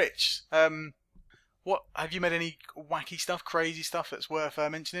you. Rich, what have you made any wacky stuff, crazy stuff that's worth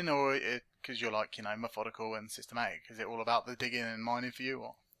mentioning, or because you're like methodical and systematic? Is it all about the digging and mining for you,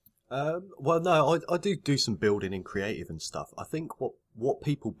 or? Well, no, I do some building and creative and stuff. I think what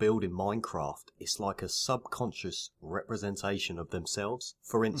people build in Minecraft is like a subconscious representation of themselves.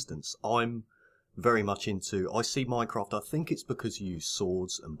 For instance, I'm very much I see Minecraft, I think it's because you use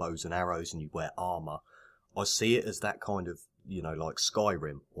swords and bows and arrows and you wear armour. I see it as that kind of, like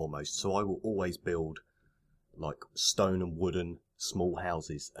Skyrim almost. So I will always build like stone and wooden small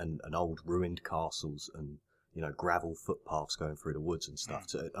houses and old ruined castles and, gravel footpaths going through the woods and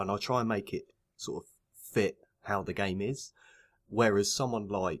stuff. And I try and make it sort of fit how the game is. Whereas someone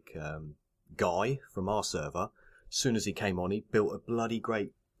like Guy from our server, as soon as he came on, he built a bloody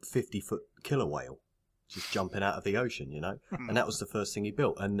great 50-foot killer whale just jumping out of the ocean, and that was the first thing he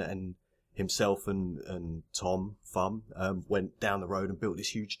built. And himself and Tom Fum went down the road and built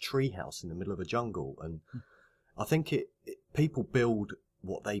this huge tree house in the middle of a jungle. And I think people build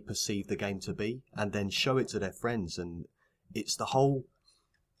what they perceive the game to be and then show it to their friends, and it's the whole,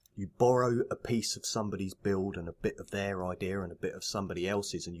 you borrow a piece of somebody's build and a bit of their idea and a bit of somebody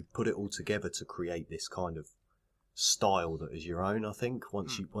else's, and you put it all together to create this kind of style that is your own, I think,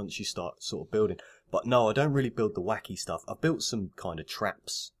 once you start sort of building. But no, I don't really build the wacky stuff. I've built some kind of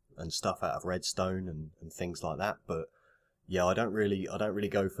traps and stuff out of redstone and things like that, but yeah, I don't really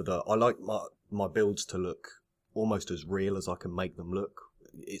go for I like my builds to look almost as real as I can make them look.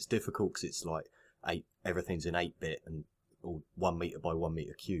 It's difficult because it's like everything's in 8-bit and all 1 meter by 1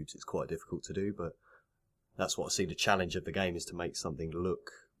 meter cubes. It's quite difficult to do, but that's what I see the challenge of the game is, to make something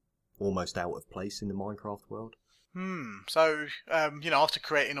look almost out of place in the Minecraft world. So, after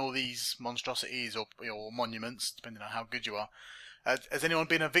creating all these monstrosities or monuments, depending on how good you are, has anyone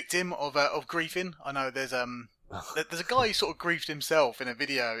been a victim of griefing? I know there's a guy who sort of griefed himself in a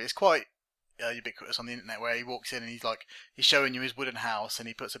video. It's quite ubiquitous on the internet, where he walks in and he's showing you his wooden house, and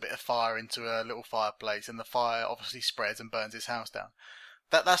he puts a bit of fire into a little fireplace, and the fire obviously spreads and burns his house down.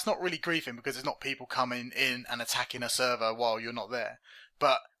 That's not really griefing, because it's not people coming in and attacking a server while you're not there.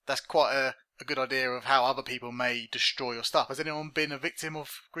 But that's quite a good idea of how other people may destroy your stuff. Has anyone been a victim of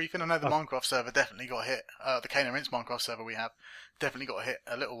griefing? I know the Minecraft server definitely got hit. The Kane Rinse Minecraft server we have definitely got hit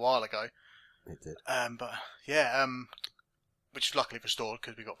a little while ago. It did. But yeah, which luckily restored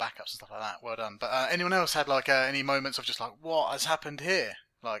because we got backups and stuff like that. Well done. But anyone else had any moments of just like, what has happened here?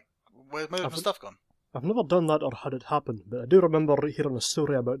 Like, where's my stuff gone? I've never done that or had it happen, but I do remember hearing a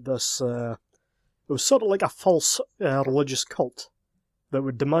story about this. It was sort of like a false religious cult that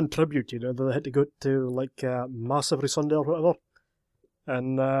would demand tribute. They had to go to mass every Sunday or whatever,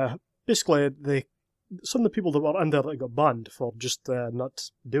 and basically some of the people that were in there that got banned for just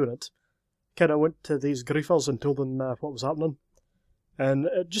not doing it kind of went to these griefers and told them what was happening, and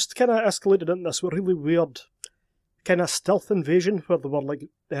it just kind of escalated into this really weird kind of stealth invasion where they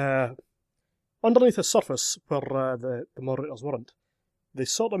were underneath the surface where the moderators weren't. They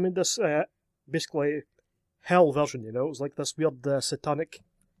sort of made this basically hell version, it was like this weird satanic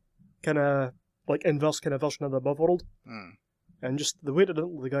kind of inverse kind of version of the above world, and just they waited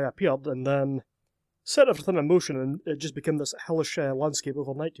until the guy appeared and then set everything in motion, and it just became this hellish landscape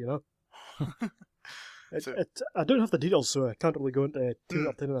overnight. I don't have the details, so I can't really go into too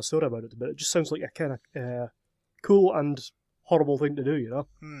much in a story about it, but it just sounds like a kind of cool and horrible thing to do.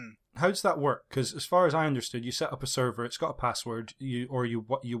 How does that work? Because as far as I understood, you set up a server, it's got a password, you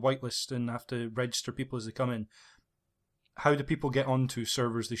whitelist and have to register people as they come in. How do people get onto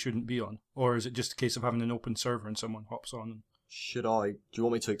servers they shouldn't be on? Or is it just a case of having an open server and someone hops on? Do you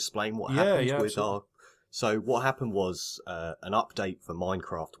want me to explain what happened with absolutely. So what happened was an update for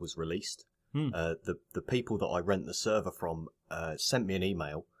Minecraft was released. The people that I rent the server from sent me an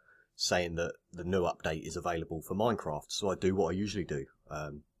email saying that the new update is available for Minecraft. So I do what I usually do.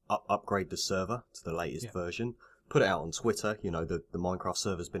 Upgrade the server to the latest version, put it out on Twitter, the Minecraft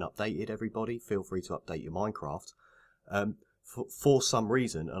server's been updated, everybody, feel free to update your Minecraft. For some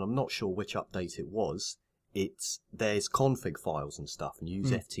reason, and I'm not sure which update it was, there's config files and stuff, and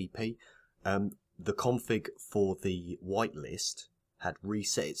use FTP. The config for the whitelist had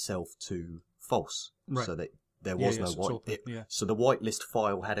reset itself to false, so that there was no white. So the whitelist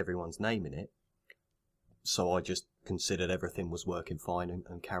file had everyone's name in it, so I just considered everything was working fine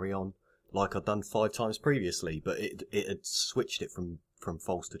and carry on like I'd done 5 times previously, but it had switched it from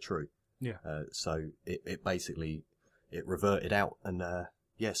false to true. So it basically reverted out, and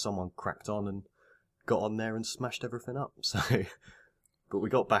someone cracked on and got on there and smashed everything up. So, but we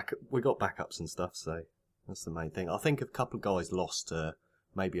got backups and stuff. So that's the main thing. I think a couple of guys lost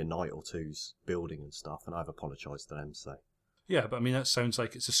maybe a night or two's building and stuff, and I've apologised to them. So. Yeah, but I mean, that sounds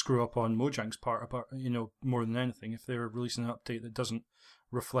like it's a screw up on Mojang's part, more than anything. If they're releasing an update that doesn't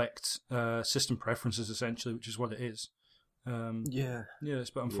reflect system preferences, essentially, which is what it is. It's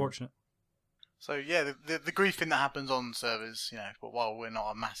a bit unfortunate. So yeah, the grief thing that happens on servers, but while we're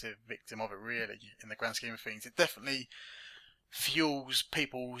not a massive victim of it really, in the grand scheme of things, it definitely fuels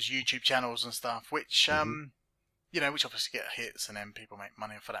people's YouTube channels and stuff, which which obviously get hits, and then people make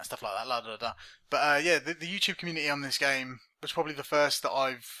money for that, stuff like that, la da da. But the YouTube community on this game was probably the first that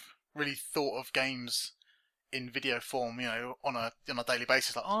I've really thought of games in video form, on a daily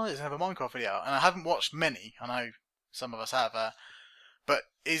basis. Like, oh, there's another Minecraft video, and I haven't watched many. I know some of us have, but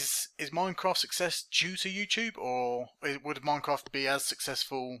is Minecraft success due to YouTube, or would Minecraft be as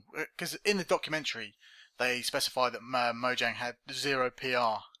successful? Because in the documentary, they specify that Mojang had zero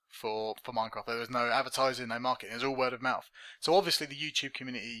PR for Minecraft. There was no advertising, no marketing. It was all word of mouth. So obviously the YouTube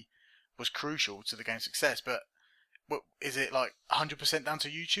community was crucial to the game's success. But is it like 100% down to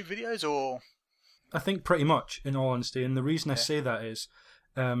YouTube videos, or? I think pretty much, in all honesty. And the reason I say that is,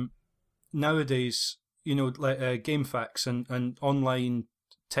 nowadays, like GameFAQs and online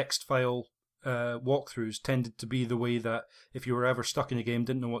text file walkthroughs tended to be the way that if you were ever stuck in a game,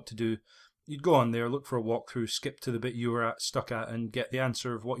 didn't know what to do, you'd go on there, look for a walkthrough, skip to the bit you were stuck at, and get the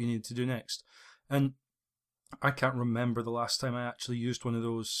answer of what you needed to do next. And I can't remember the last time I actually used one of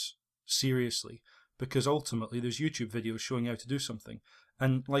those seriously, because ultimately there's YouTube videos showing how to do something.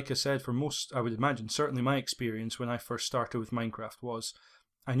 And like I said, for most, I would imagine, certainly my experience when I first started with Minecraft was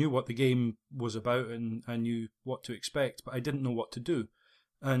I knew what the game was about and I knew what to expect, but I didn't know what to do.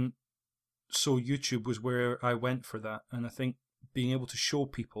 And so YouTube was where I went for that. And I think being able to show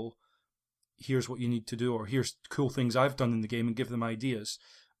people, here's what you need to do, or here's cool things I've done in the game, and give them ideas,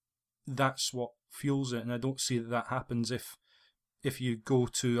 that's what fuels it. And I don't see that happens if you go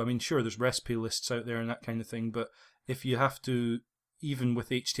to, I mean, sure, there's recipe lists out there and that kind of thing, but if you have to, even with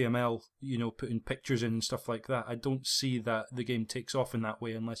HTML, put in pictures in and stuff like that, I don't see that the game takes off in that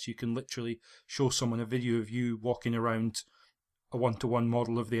way unless you can literally show someone a video of you walking around a one-to-one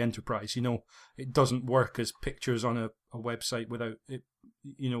model of the Enterprise. It doesn't work as pictures on a website without it,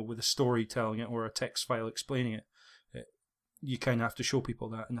 with a story telling it or a text file explaining it. You kind of have to show people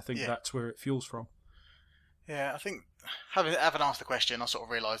that, and I think that's where it fuels from. Yeah, I think having asked the question, I sort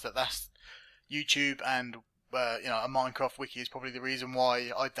of realised that that's YouTube and a Minecraft wiki is probably the reason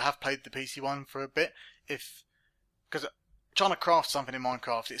why I have played the PC one for a bit. Because trying to craft something in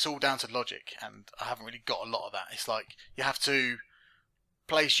Minecraft, it's all down to logic, and I haven't really got a lot of that. It's like you have to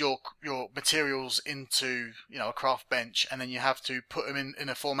place your materials into a craft bench, and then you have to put them in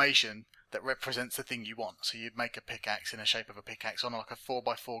a formation that represents the thing you want. So you make a pickaxe in the shape of a pickaxe on like a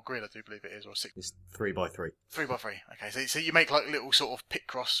 4x4 grid, I do believe it is, or 6. It's 3x3. 3x3. Okay, so you make like little sort of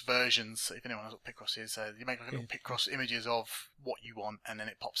Picross versions. If anyone knows what Picross is, you make like little Picross images of what you want, and then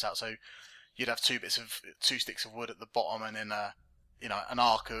it pops out. So you'd have two sticks of wood at the bottom, and then an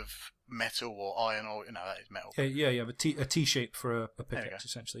arc of metal or iron, or that is metal. Yeah, you have a T shape for a pickaxe,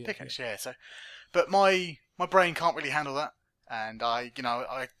 essentially. Pickaxe, yeah. So, but my brain can't really handle that. And I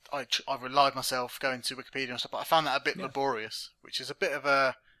relied myself going to Wikipedia and stuff, but I found that a bit laborious, which is a bit of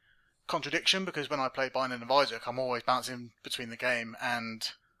a contradiction, because when I play Binding of Isaac, I'm always bouncing between the game and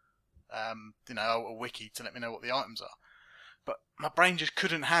a wiki to let me know what the items are. But my brain just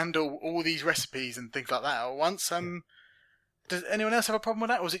couldn't handle all these recipes and things like that at once. Does anyone else have a problem with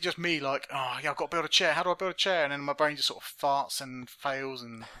that, or is it just me? Like, I've got to build a chair. How do I build a chair? And then my brain just sort of farts and fails,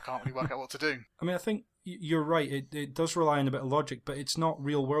 and I can't really work out what to do. I mean, I think you're right. It does rely on a bit of logic, but it's not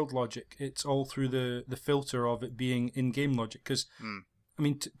real world logic. It's all through the filter of it being in game logic. Because I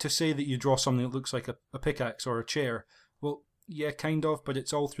mean, to say that you draw something that looks like a pickaxe or a chair, well, yeah, kind of, but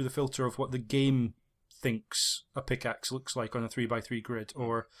it's all through the filter of what the game thinks a pickaxe looks like on a 3x3 grid,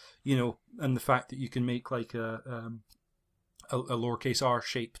 or and the fact that you can make like a lowercase r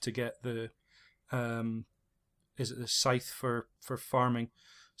shape to get the is it the scythe for farming.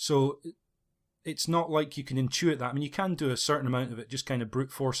 So it's not like you can intuit that. I mean, you can do a certain amount of it, just kind of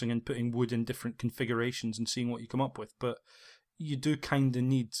brute forcing and putting wood in different configurations and seeing what you come up with, but you do kind of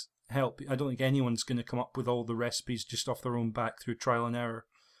need help. I don't think anyone's going to come up with all the recipes just off their own back through trial and error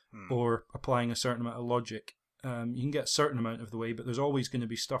or applying a certain amount of logic. You can get a certain amount of the way, but there's always going to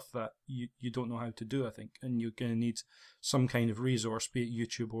be stuff that you don't know how to do, I think, and you're going to need some kind of resource, be it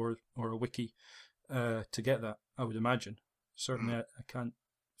YouTube or a wiki, to get that, I would imagine. Certainly, I can't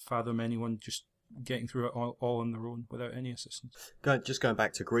fathom anyone just getting through it all on their own without any assistance. Just going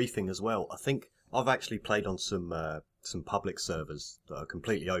back to griefing as well, I think I've actually played on some public servers that are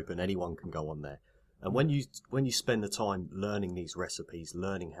completely open. Anyone can go on there. And when you spend the time learning these recipes,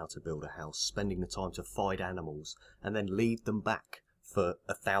 learning how to build a house, spending the time to fight animals, and then lead them back for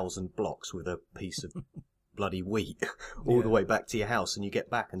 1,000 blocks with a piece of bloody wheat all the way back to your house, and you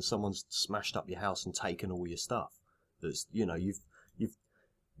get back and someone's smashed up your house and taken all your stuff. That's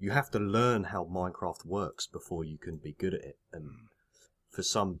you have to learn how Minecraft works before you can be good at it. And for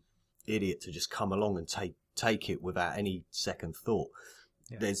some idiot to just come along and take it without any second thought,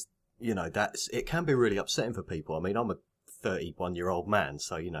 there's it can be really upsetting for people. I mean, I'm a 31-year-old man,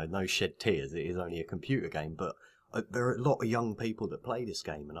 so no shed tears. It is only a computer game, but there are a lot of young people that play this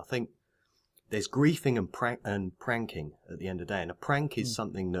game, and I think there's griefing and pranking at the end of the day, and a prank is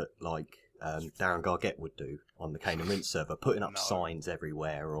something that like Darren Gargett would do on the Cane and Rinse server, putting up signs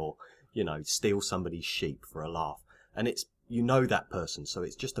everywhere, or steal somebody's sheep for a laugh, and it's that person, so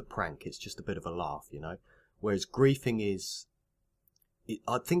it's just a prank, it's just a bit of a laugh, Whereas griefing is,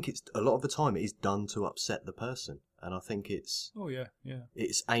 I think it's a lot of the time it is done to upset the person, and I think it's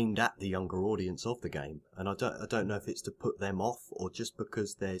it's aimed at the younger audience of the game, and I don't know if it's to put them off or just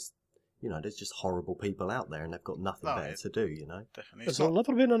because there's just horrible people out there and they've got nothing better to do, Definitely. Has there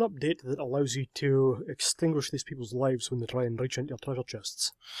never been an update that allows you to extinguish these people's lives when they try and reach into your treasure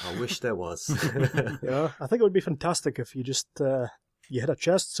chests? I wish there was. Yeah, I think it would be fantastic if you just you hit a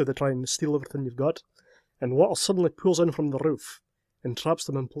chest, so they try and steal everything you've got, and water suddenly pulls in from the roof and traps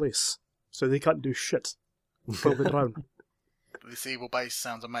them in place, so they can't do shit until they drown. This evil base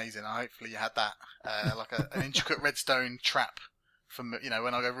sounds amazing. Hopefully you had that, like an intricate redstone trap from,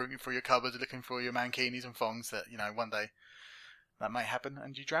 when I go rooting through your cupboards, looking for your mankinis and thongs, that, one day that may happen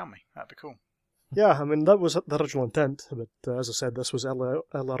and you drown me. That'd be cool. Yeah, I mean, that was the original intent, but as I said, this was earlier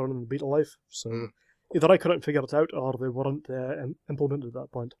on in the beta life, so either I couldn't figure it out or they weren't implemented at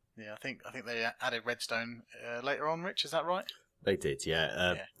that point. Yeah, I think they added redstone later on, Rich, is that right? They did,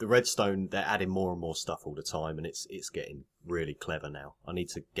 yeah. The redstone, they're adding more and more stuff all the time, and it's getting really clever now. I need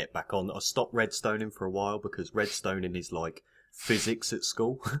to get back on. I stopped redstoning for a while because redstoning is like physics at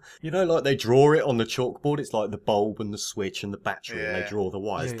school. Like they draw it on the chalkboard. It's like the bulb and the switch and the battery, and they draw the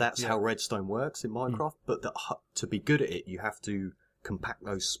wires. That's how redstone works in Minecraft. But to be good at it, you have to compact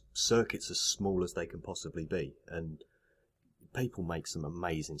those circuits as small as they can possibly be. And people make some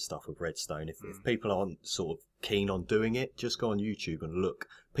amazing stuff with redstone. If people aren't sort of keen on doing it, just go on YouTube and look.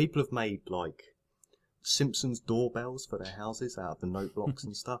 People have made like Simpsons doorbells for their houses out of the note blocks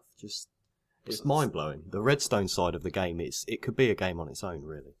and stuff. It's mind blowing. The redstone side of the game, it could be a game on its own,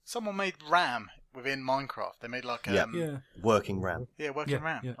 really. Someone made RAM within Minecraft. They made like working RAM. Yeah, working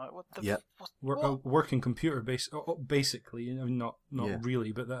RAM. Yeah. Like, what the what? A working computer basically, not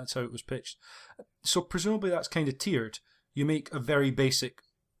really, but that's how it was pitched. So presumably that's kind of tiered. You make a very basic,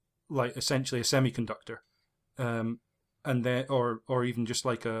 like essentially a semiconductor, and then or even just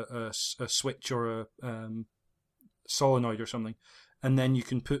like a switch or a solenoid or something, and then you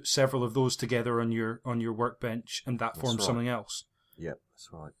can put several of those together on your workbench, and that forms something else. Yep, that's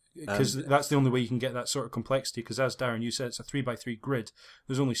right. Because that's the only way you can get that sort of complexity. Because as Darren, you said, it's a 3x3 grid.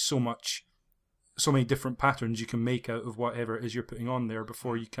 There's only so many different patterns you can make out of whatever it is you're putting on there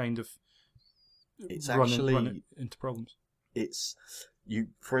before you kind of run it into problems. It's you.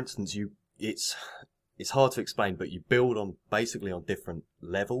 For instance, it's hard to explain, but you build on basically on different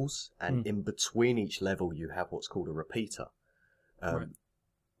levels, and in between each level you have what's called a repeater. Right.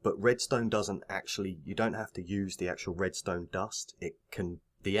 But redstone doesn't actually. You don't have to use the actual redstone dust.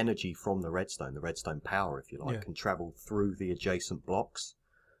 The energy from the redstone power, if you like, can travel through the adjacent blocks.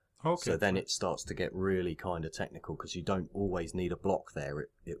 Okay. So then it starts to get really kind of technical because you don't always need a block there.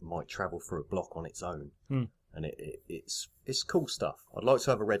 It might travel through a block on its own. And it's cool stuff. I'd like to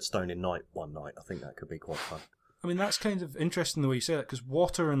have a redstone in one night. I think that could be quite fun. I mean, that's kind of interesting the way you say that, because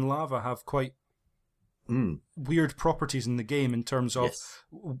water and lava have quite weird properties in the game in terms of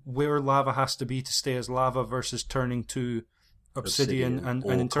where lava has to be to stay as lava versus turning to obsidian and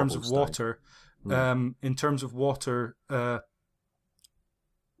in terms of water. In terms of water,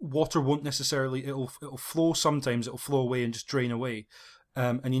 water won't necessarily. It'll flow sometimes. It'll flow away and just drain away.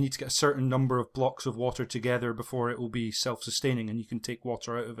 And you need to get a certain number of blocks of water together before it will be self-sustaining, and you can take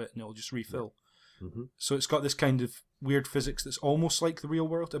water out of it and it'll just refill. Mm-hmm. So it's got this kind of weird physics that's almost like the real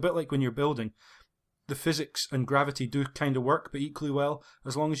world, a bit like when you're building. The physics and gravity do kind of work, but equally well,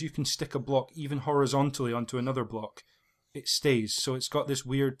 as long as you can stick a block even horizontally onto another block, it stays. So it's got this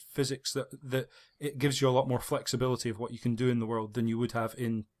weird physics that it gives you a lot more flexibility of what you can do in the world than you would have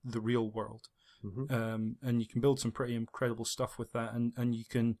in the real world. Mm-hmm. And you can build some pretty incredible stuff with that, and you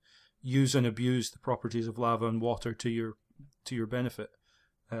can use and abuse the properties of lava and water to your benefit,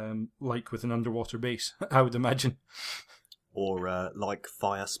 like with an underwater base, I would imagine. Or like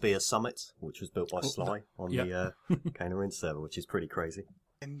Fire Spear Summit, which was built by Sly on the Cane and Rinse server, which is pretty crazy.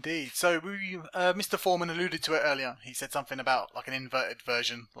 Indeed. So Mr. Foreman alluded to it earlier. He said something about like an inverted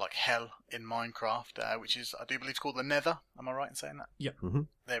version, like Hell in Minecraft, which is, I do believe, it's called the Nether. Am I right in saying that? Yeah. Mm-hmm.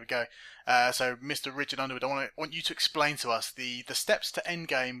 There we go. So Mr. Richard Underwood, I want you to explain to us the steps to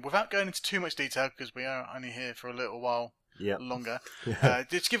endgame without going into too much detail, because we are only here for a little while longer.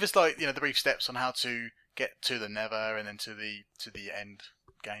 Just give us the brief steps on how to get to the Nether and then to the end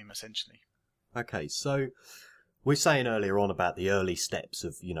game, essentially. Okay, so We're saying earlier on about the early steps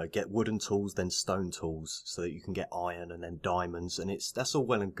of, get wooden tools, then stone tools, so that you can get iron and then diamonds, and that's all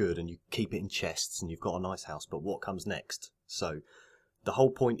well and good, and you keep it in chests, and you've got a nice house, but what comes next? So the whole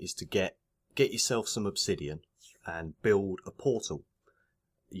point is to get yourself some obsidian and build a portal.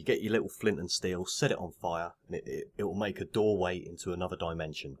 You get your little flint and steel, set it on fire, and it will make a doorway into another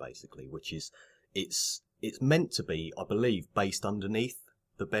dimension, basically, which is, it's meant to be, I believe, based underneath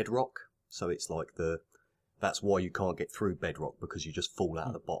the bedrock, so it's like that's why you can't get through bedrock, because you just fall out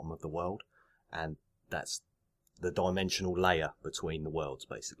of the bottom of the world, and that's the dimensional layer between the worlds,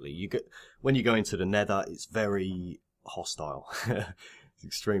 basically. When you go into the Nether, it's very hostile. It's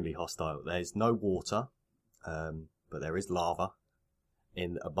extremely hostile. There's no water, but there is lava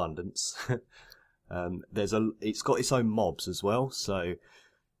in abundance. It's got its own mobs as well, so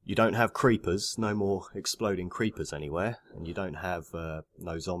you don't have creepers, no more exploding creepers anywhere, and you don't have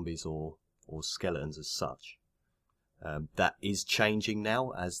no zombies or skeletons as such. That is changing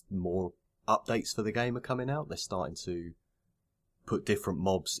now as more updates for the game are coming out. They're starting to put different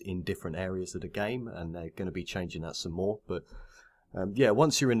mobs in different areas of the game, and they're going to be changing that some more. But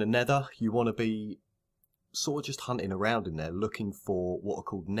once you're in the Nether, you want to be sort of just hunting around in there, looking for what are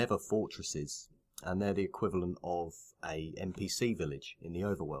called Nether fortresses, and they're the equivalent of a NPC village in the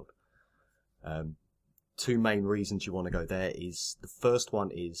overworld. Two main reasons you want to go there is, the first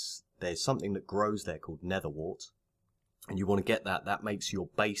one is there's something that grows there called netherwort, and you want to get that. That makes your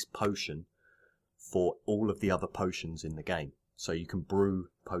base potion for all of the other potions in the game, so you can brew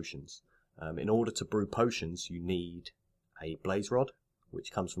potions. In order to brew potions, you need a blaze rod,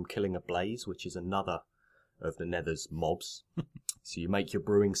 which comes from killing a blaze, which is another of the Nether's mobs. So you make your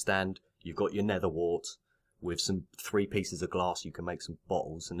brewing stand, you've got your netherwort, with some 3 pieces of glass you can make some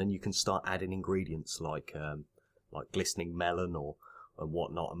bottles, and then you can start adding ingredients like glistening melon and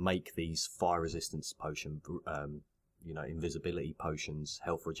whatnot, and make these fire resistance potion, invisibility potions,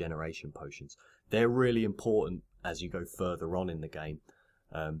 health regeneration potions. They're really important as you go further on in the game.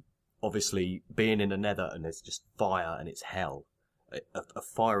 Obviously, being in a Nether and there's just fire and it's hell, a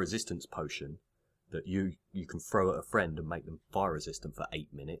fire resistance potion that you can throw at a friend and make them fire resistant for 8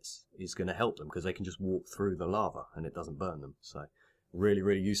 minutes is going to help them, because they can just walk through the lava and it doesn't burn them. So really,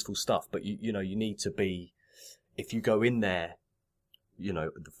 really useful stuff. But you need to be, if you go in there,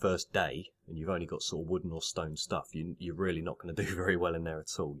 the first day and you've only got sort of wooden or stone stuff, you're really not going to do very well in there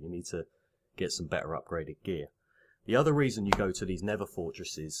at all. You need to get some better upgraded gear. The other reason you go to these Nether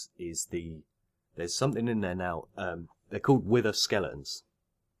fortresses is there's something in there now. They're called wither skeletons,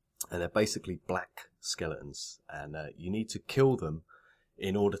 and they're basically black skeletons, and you need to kill them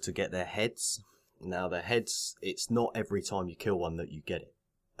in order to get their heads. Now, their heads, it's not every time you kill one that you get it.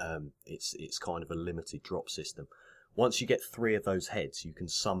 It's kind of a limited drop system. Once you get 3 of those heads, you can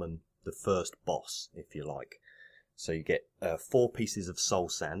summon the first boss, if you like. So you get 4 pieces of soul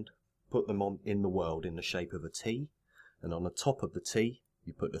sand, put them in the world in the shape of a T, and on the top of the T,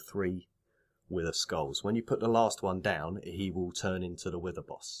 you put the 3 wither skulls. When you put the last one down, he will turn into the wither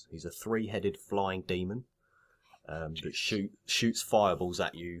boss. He's a 3-headed flying demon that shoots fireballs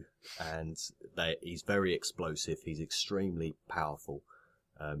at you, and he's very explosive. He's extremely powerful.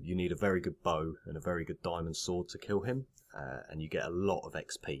 You need a very good bow and a very good diamond sword to kill him, and you get a lot of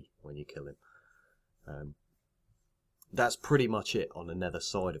XP when you kill him. That's pretty much it on the Nether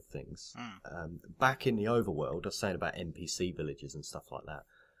side of things. Back in the overworld, I was saying about NPC villages and stuff like that.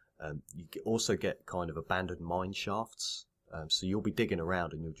 You also get kind of abandoned mine shafts. So you'll be digging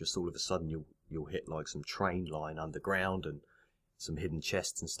around and you'll just all of a sudden you'll hit like some train line underground and some hidden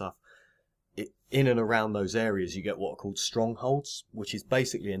chests and stuff. In and around those areas you get what are called strongholds, which is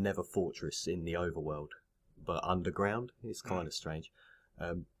basically a Nether fortress in the overworld, but underground. It's kind of strange.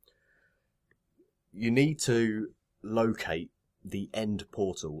 You need to locate the end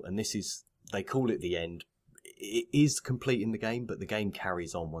portal, and they call it the end. It is complete in the game, but the game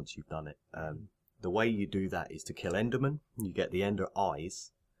carries on once you've done it. The way you do that is to kill Endermen. You get the Ender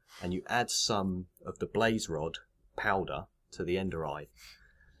eyes, and you add some of the blaze rod powder to the Ender eye.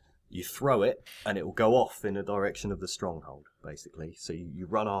 You throw it, and it will go off in the direction of the stronghold, basically. So you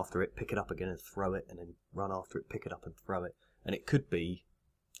run after it, pick it up again and throw it, and then run after it, pick it up and throw it. And it could be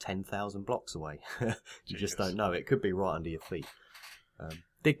 10,000 blocks away. You just don't know. It could be right under your feet.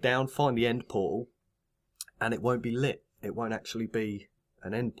 Dig down, find the end portal, and it won't be lit. It won't actually be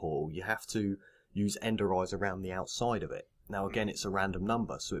an end portal. You have to use ender eyes around the outside of it. Now, again, it's a random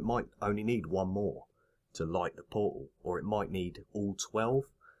number, so it might only need 1 more to light the portal, or it might need all 12.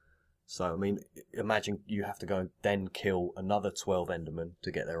 So, I mean, imagine you have to go and then kill another 12 Endermen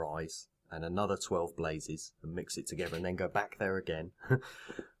to get their eyes, and another 12 blazes, and mix it together, and then go back there again.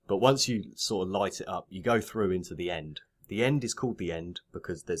 But once you sort of light it up, you go through into the end. The end is called the end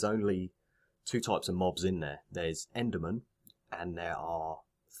because there's only 2 types of mobs in there. There's Endermen, and there are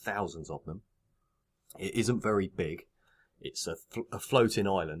thousands of them. It isn't very big. It's a floating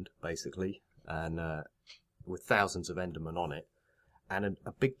island, basically, and with thousands of Endermen on it, and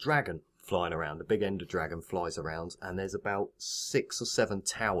a big dragon flying around. A big Ender dragon flies around, and there's about 6 or 7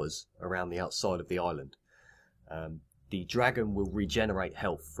 towers around the outside of the island. The dragon will regenerate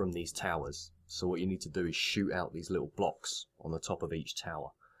health from these towers, so what you need to do is shoot out these little blocks on the top of each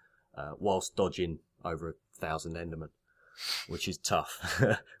tower, whilst dodging over 1,000 Endermen, which is tough,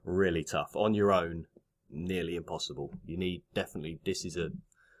 really tough. On your own, nearly impossible. You need definitely, this is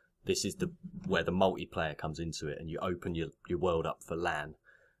where the multiplayer comes into it, and you open your world up for LAN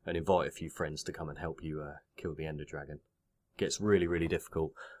and invite a few friends to come and help you kill the Ender Dragon. Gets really, really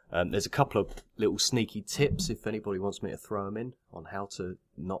difficult. There's a couple of little sneaky tips if anybody wants me to throw them in on how to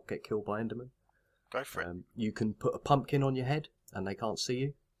not get killed by Endermen. Go for it. You can put a pumpkin on your head and they can't see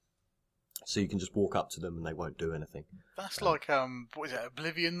you. So you can just walk up to them and they won't do anything. That's like, what is it,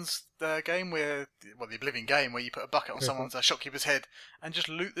 Oblivion's game the Oblivion game where you put a bucket on someone's shopkeeper's head and just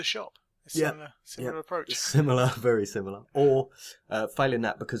loot the shop. It's similar approach. Similar, very similar. Or, failing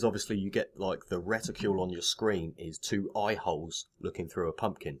that, because obviously you get, like, the reticule on your screen is 2 eye holes looking through a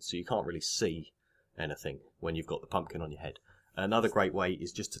pumpkin, so you can't really see anything when you've got the pumpkin on your head. Another great way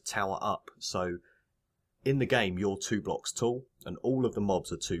is just to tower up. So, in the game, you're 2 blocks tall, and all of the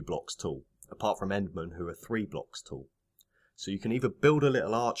mobs are 2 blocks tall, apart from Endermen, who are 3 blocks tall. So you can either build a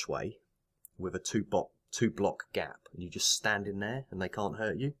little archway with a 2 block gap, and you just stand in there, and they can't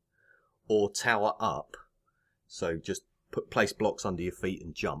hurt you. Or tower up, so just place blocks under your feet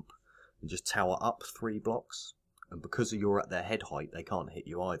and jump, and just tower up 3 blocks, and because you're at their head height, they can't hit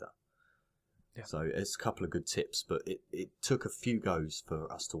you either. Yeah. So it's a couple of good tips, but it took a few goes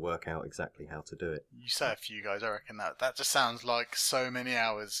for us to work out exactly how to do it. You say a few goes, I reckon that just sounds like so many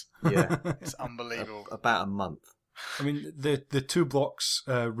hours. Yeah. It's unbelievable. About a month. I mean, the 2 blocks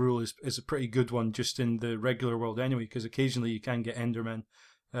rule is a pretty good one just in the regular world anyway, because occasionally you can get Endermen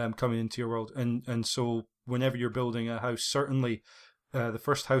coming into your world, and so whenever you're building a house, certainly the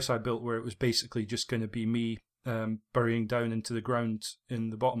first house I built, where it was basically just going to be me burying down into the ground in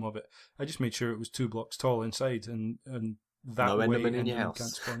the bottom of it, I just made sure it was 2 blocks tall inside, and that no way Enderman in your Enderman house.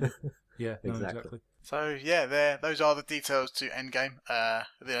 can't spawn. Yeah, exactly. So yeah, those are the details to Endgame.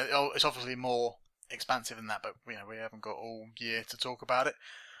 It's obviously more expansive than that, but we haven't got all year to talk about it.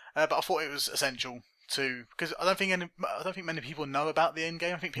 But I thought it was essential because I don't think many people know about the end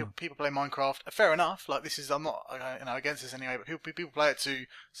game. I think people play Minecraft. Fair enough. Like I'm not against this anyway. But people play it to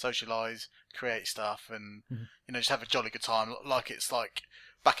socialise, create stuff, and just have a jolly good time. Like it's like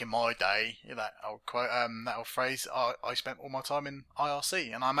back in my day, that old quote, that old phrase. I spent all my time in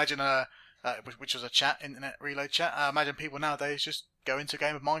IRC, and I imagine which was a internet relay chat. I imagine people nowadays just go into a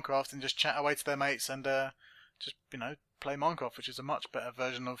game of Minecraft and just chat away to their mates and just play Minecraft, which is a much better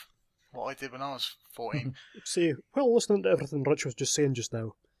version of what I did when I was 14. See, while listening to everything Rich was just saying just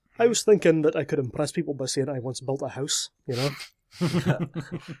now, I was thinking that I could impress people by saying I once built a house, I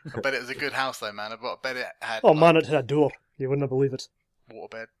bet it was a good house though, man. I bet it had... Oh man, it had a door. You wouldn't believe it.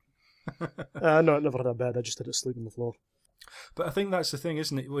 Waterbed. No, it never had a bed. I just had it sleep on the floor. But I think that's the thing,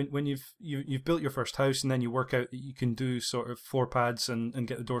 isn't it? When you've built your first house and then you work out that you can do sort of floor pads and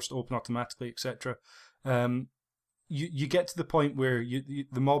get the doors to open automatically, etc. You get to the point where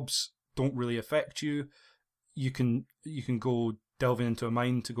the mobs don't really affect you. You can go delving into a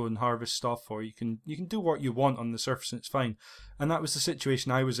mine to go and harvest stuff, or you can do what you want on the surface and it's fine. And that was the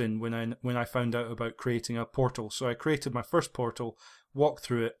situation I was in when I found out about creating a portal. So I created my first portal, walked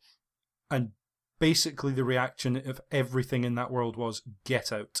through it, and basically the reaction of everything in that world was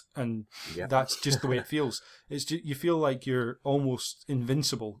get out, and that's just the way it feels. It's just, you feel like you're almost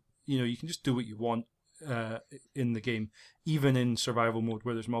invincible. You can just do what you want in the game, even in survival mode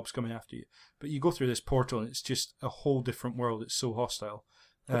where there's mobs coming after you. But you go through this portal and it's just a whole different world. It's so hostile.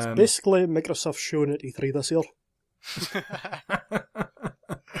 It's basically Microsoft showing at E3 this year.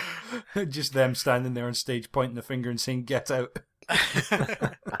 Just them standing there on stage pointing the finger and saying get out.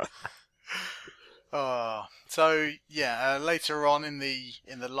 Later on in the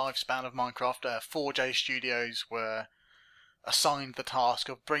lifespan of Minecraft, 4J Studios were assigned the task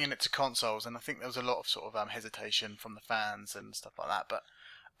of bringing it to consoles, and I think there was a lot of sort of hesitation from the fans and stuff like that. But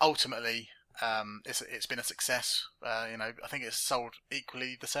ultimately, it's been a success. I think it's sold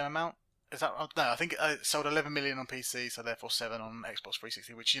equally the same amount. Is that no? I think it sold 11 million on PC, so therefore 7 on Xbox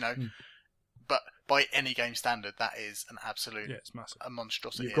 360. Which but by any game standard, that is an absolute it's massive. a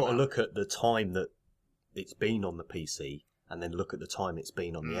monstrosity. You've got to look at the time that it's been on the PC and then look at the time it's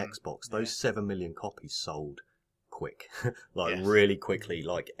been on the Xbox. Those 7 million copies sold quick, really quickly.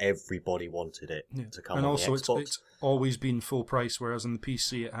 Like everybody wanted it to come and on also the Xbox. It's always been full price, whereas on the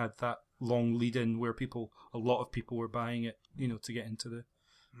PC it had that long lead in where a lot of people were buying it, to get into the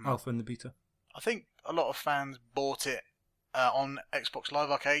alpha and the beta. I think a lot of fans bought it on Xbox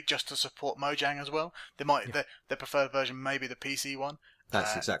Live Arcade just to support Mojang as well. Their preferred version may be the PC one.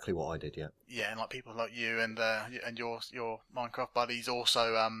 That's exactly what I did, yeah. Yeah, and like people like you and your Minecraft buddies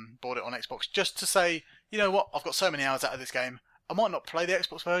also bought it on Xbox just to say, you know what, I've got so many hours out of this game. I might not play the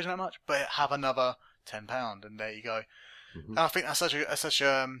Xbox version that much, but have another £10, and there you go. And I think that's such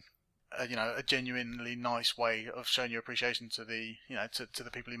a genuinely nice way of showing your appreciation to the to the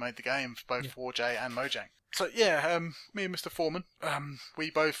people who made the game, both 4J and Mojang. So yeah, me and Mr. Foreman,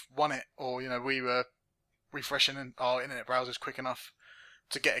 we both won it, or we were refreshing our internet browsers quick enough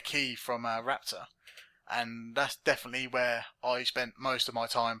to get a key from Raptor, and that's definitely where I spent most of my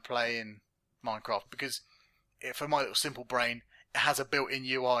time playing Minecraft, because for my little simple brain, it has a built-in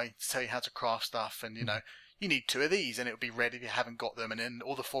UI to tell you how to craft stuff, and you need 2 of these and it'll be red if you haven't got them, and then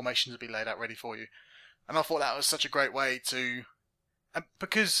all the formations will be laid out ready for you. And I thought that was such a great way to, and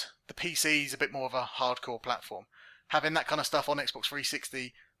because the PC is a bit more of a hardcore platform, having that kind of stuff on Xbox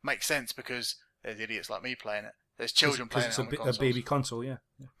 360 makes sense, because there's idiots like me playing it. There's children playing it on the consoles. A baby console, yeah.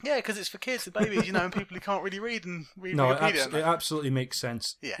 Yeah, because it's for kids and babies, and people who can't really read and read No, Wikipedia. it absolutely makes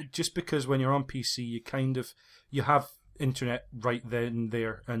sense. Yeah. Just because when you're on PC, you have internet right then and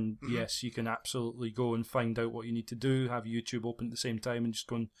there, and yes, you can absolutely go and find out what you need to do, have YouTube open at the same time and just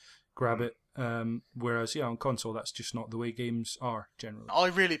go and grab it. Whereas, on console, that's just not the way games are generally. I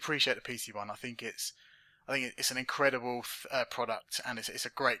really appreciate the PC one. I think it's an incredible product, and it's a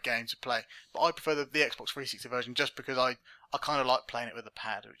great game to play. But I prefer the Xbox 360 version just because I kind of like playing it with a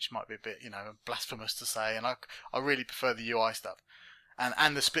pad, which might be a bit blasphemous to say, and I really prefer the UI stuff.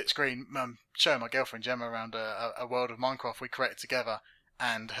 And the split screen, showing my girlfriend Gemma around a world of Minecraft we created together,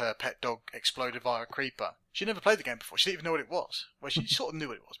 and her pet dog exploded via a creeper. She never played the game before. She didn't even know what it was. Well, she sort of knew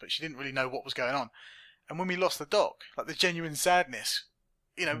what it was, but she didn't really know what was going on. And when we lost the dog, like the genuine sadness,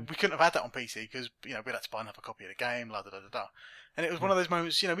 we couldn't have had that on PC because we'd had to buy another copy of the game, la da da da da. And it was one of those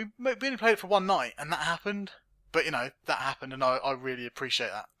moments, we only played it for one night, and that happened. But that happened, and I really appreciate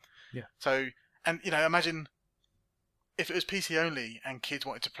that. Yeah. So, and imagine if it was PC only and kids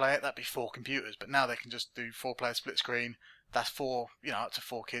wanted to play it, that'd be 4 computers. But now they can just do 4-player split screen. That's 4, up to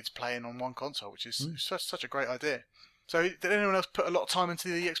 4 kids playing on one console, which is such a great idea. So, did anyone else put a lot of time into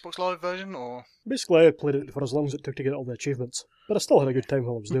the Xbox Live version, or? Basically, I played it for as long as it took to get all the achievements, but I still had a good time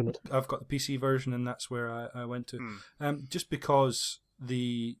while I was doing it. I've got the PC version, and that's where I went to. Just because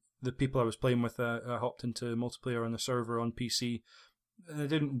the people I was playing with, I hopped into multiplayer on the server on PC. I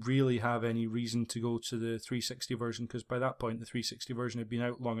didn't really have any reason to go to the 360 version, because by that point the 360 version had been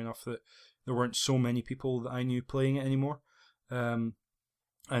out long enough that there weren't so many people that I knew playing it anymore. And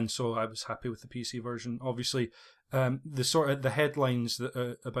so I was happy with the PC version. Obviously, the headlines that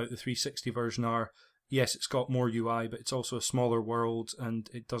about the 360 version are, yes, it's got more UI, but it's also a smaller world, and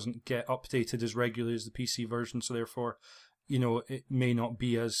it doesn't get updated as regularly as the PC version. So therefore, it may not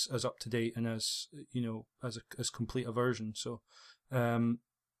be as up to date and as as complete a version. So. So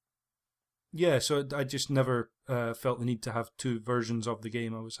I just never felt the need to have 2 versions of the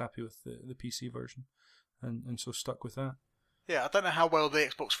game. I was happy with the PC version, and so stuck with that. Yeah, I don't know how well the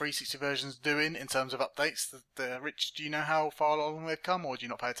Xbox 360 version's doing in terms of updates. Rich, do you know how far along they've come, or do you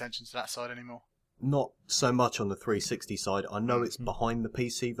not pay attention to that side anymore? Not so much on the 360 side. I know it's behind the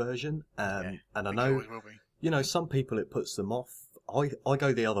PC version, and I know, it always will be. Some people it puts them off. I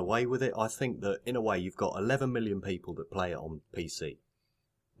go the other way with it. I think that, in a way, you've got 11 million people that play it on PC.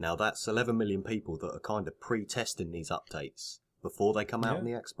 Now, that's 11 million people that are kind of pre-testing these updates before they come out on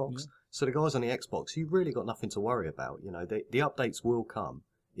the Xbox. Yeah. So the guys on the Xbox, you've really got nothing to worry about. The updates will come.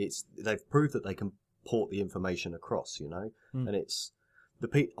 They've proved that they can port the information across, and it's...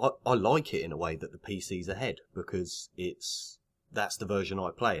 I like it in a way that the PC's ahead, because that's the version I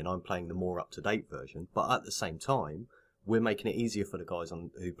play, and I'm playing the more up-to-date version. But at the same time, we're making it easier for the guys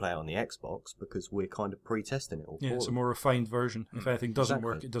who play on the Xbox, because we're kind of pre-testing it all. Yeah, it's a more refined version. If anything doesn't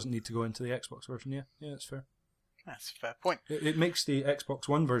work, it doesn't need to go into the Xbox version. Yeah, that's fair. That's a fair point. It makes the Xbox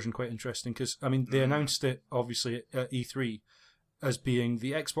One version quite interesting, because they announced it obviously at E3 as being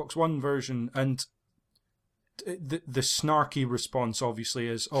the Xbox One version, and the snarky response obviously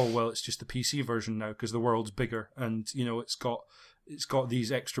is, oh well, it's just the PC version now because the world's bigger, and it's got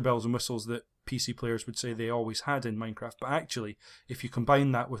these extra bells and whistles that PC players would say they always had in Minecraft. But actually, if you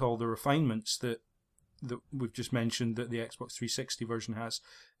combine that with all the refinements that we've just mentioned that the Xbox 360 version has,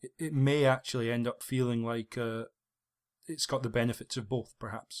 it may actually end up feeling like a it's got the benefits of both.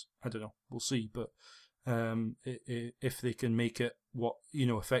 Perhaps, I don't know. We'll see, but if they can make it what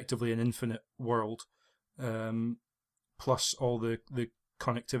effectively an infinite world, plus all the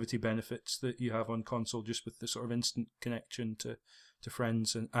connectivity benefits that you have on console, just with the sort of instant connection to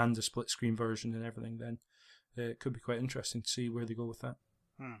friends and the split screen version and everything, then it could be quite interesting to see where they go with that.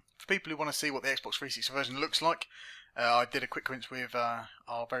 For people who want to see what the Xbox 360 version looks like, I did a quick rinse with our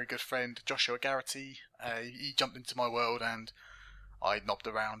very good friend Joshua Garrity. He jumped into my world and I knobbed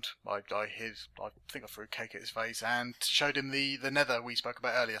around. I think I threw cake at his face and showed him the nether we spoke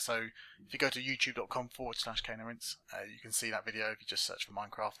about earlier. So if you go to youtube.com/KanaRinse, you can see that video if you just search for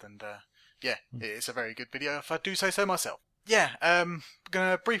Minecraft. And it's a very good video if I do say so myself. Yeah, I'm going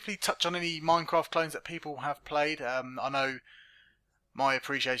to briefly touch on any Minecraft clones that people have played. I know my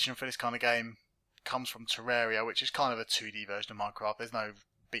appreciation for this kind of game comes from Terraria, which is kind of a 2D version of Minecraft. There's no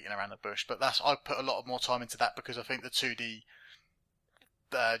beating around the bush, but I put a lot more time into that because I think the 2D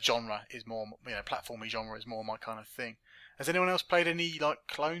genre is more, platformy genre is more my kind of thing. Has anyone else played any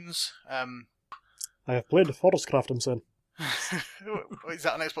clones? I have played Forest Crafting Sim. Is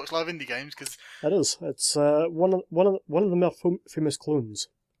that on Xbox Live Indie Games? Cause it is. It's one of the more famous clones.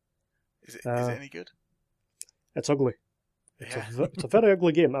 Is it any good? It's ugly. It's a very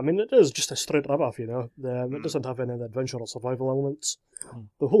ugly game. I mean, it is just a straight rip-off, It doesn't have any of the adventure or survival elements.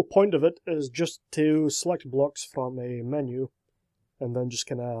 The whole point of it is just to select blocks from a menu and then just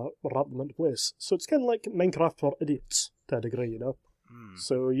kind of wrap them into place. So it's kind of like Minecraft for idiots, to a degree,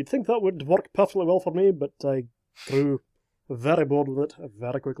 So you'd think that would work perfectly well for me, but I grew very bored with it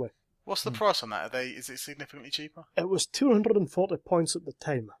very quickly. What's the price on that? Is it significantly cheaper? It was 240 points at the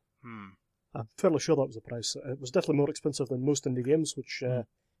time. I'm fairly sure that was the price. It was definitely more expensive than most indie games, which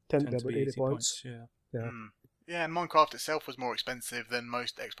tend to be about 80 points. Yeah. Yeah, and Minecraft itself was more expensive than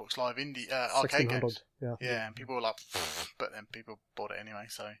most Xbox Live indie arcade games. Yeah, and people were like, but then people bought it anyway,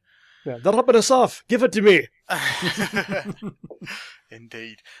 so... Yeah, they're ripping us off! Give it to me!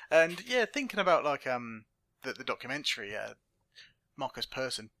 Indeed. And yeah, thinking about the documentary, Marcus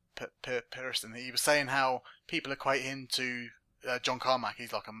Persson, he was saying how people equate him to John Carmack.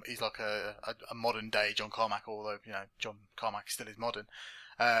 He's like a modern day John Carmack, although John Carmack still is modern.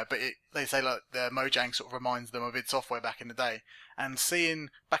 But they say the Mojang sort of reminds them of id Software back in the day, and seeing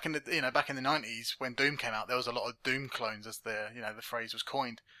back in the 90s when Doom came out, there was a lot of Doom clones, as the phrase was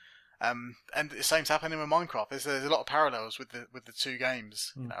coined. And the same's happening with Minecraft. There's a lot of parallels with the two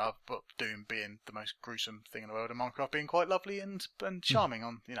games. But Doom being the most gruesome thing in the world, and Minecraft being quite lovely and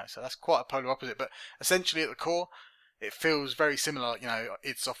charming. So that's quite a polar opposite. But essentially, at the core, it feels very similar.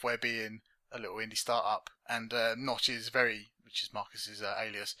 id Software being a little indie startup, and Notch is which is Marcus's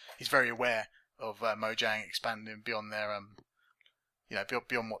alias. He's very aware of Mojang expanding beyond their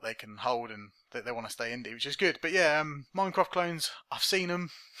beyond what they can hold, and that they want to stay indie, which is good. But yeah, Minecraft clones, I've seen them.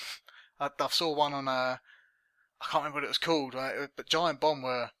 I saw one on I can't remember what it was called, but Giant Bomb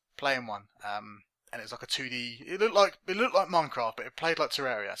were playing one, and it was like a 2D. It looked like Minecraft, but it played like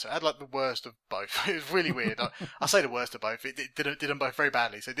Terraria, so it had the worst of both. It was really weird. I say the worst of both. It did them both very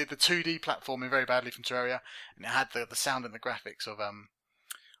badly. So it did the 2D platforming very badly from Terraria, and it had the sound and the graphics of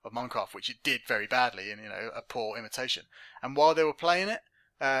Minecraft, which it did very badly, and a poor imitation. And while they were playing it,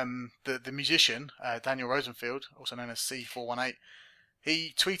 the musician Daniel Rosenfield, also known as C418,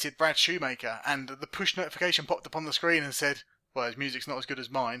 he tweeted Brad Shoemaker, and the push notification popped up on the screen and said, well, his music's not as good as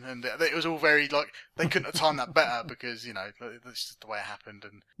mine, and it was all very they couldn't have timed that better because that's just the way it happened.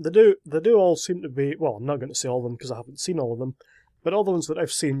 And they do all seem to be, well, I'm not going to say all of them because I haven't seen all of them, but all the ones that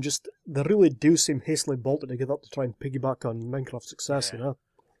I've seen, they really do seem hastily bolted together to try and piggyback on Minecraft's success.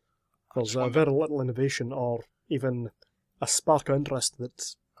 There's very little innovation or even a spark of interest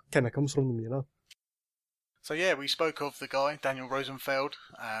that kind of comes from them. So yeah, we spoke of the guy Daniel Rosenfeld,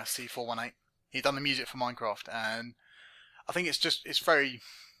 C418. He'd done the music for Minecraft, and I think it's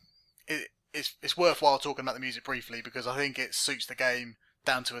worthwhile talking about the music briefly because I think it suits the game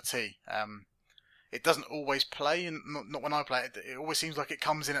down to a T. It doesn't always play, and not when I play it. It always seems like it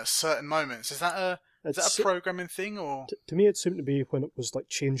comes in at certain moments. Is that a programming thing, or to me it seemed to be when it was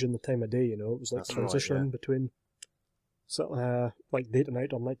changing the time of day? It was like transitioning between day to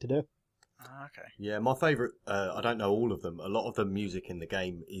night or night to day. Okay. Yeah, my favourite, I don't know all of them, a lot of the music in the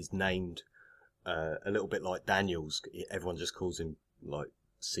game is named a little bit like Daniel's. Everyone just calls him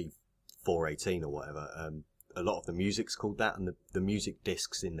C418 or whatever. A lot of the music's called that, and the music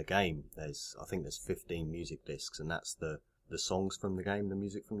discs in the game, I think there's 15 music discs, and that's the songs from the game, the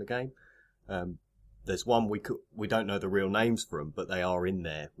music from the game. there's one we don't know the real names for them, but they are in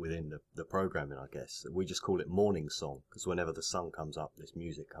there within the programming, I guess. We just call it Morning Song because whenever the sun comes up, this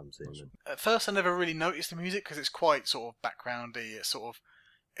music comes in. And At first, I never really noticed the music because it's quite sort of backgroundy. It's sort of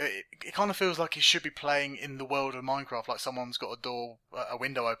it kind of feels like it should be playing in the world of Minecraft, like someone's got a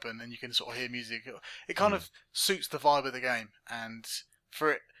window open, and you can sort of hear music. It kind of suits the vibe of the game, and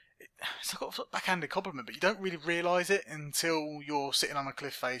for it's like a backhanded compliment, but you don't really realise it until you're sitting on a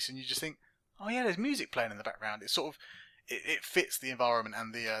cliff face and you just think, oh yeah, there's music playing in the background. It's sort of it fits the environment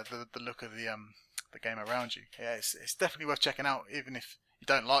and the look of the game around you. Yeah, it's definitely worth checking out, even if you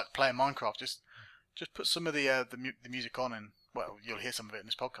don't like playing Minecraft. Just put some of the music on, and well, you'll hear some of it in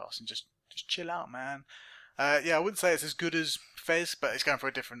this podcast, and just chill out, man. Yeah, I wouldn't say it's as good as Fez, but it's going for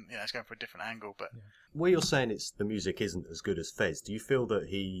a different angle. But where you're saying the music isn't as good as Fez, do you feel that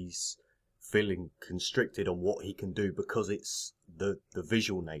he's feeling constricted on what he can do because it's the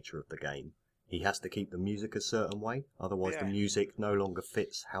visual nature of the game? He has to keep the music a certain way, otherwise the music no longer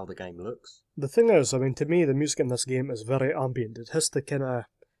fits how the game looks. The thing is, I mean, to me, the music in this game is very ambient. It has to kind of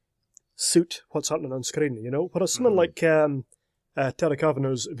suit what's happening on screen, you know? Whereas something like Terra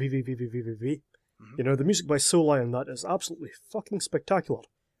Cavano's VVVVVVV, you know, the music by Soulai and that is absolutely fucking spectacular.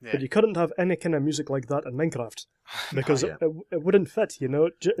 Yeah. But you couldn't have any kind of music like that in Minecraft because it wouldn't fit, you know?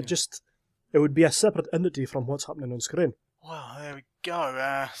 It would be a separate entity from what's happening on screen. Well, there we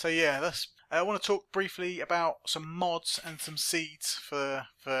go. So yeah, I want to talk briefly about some mods and some seeds for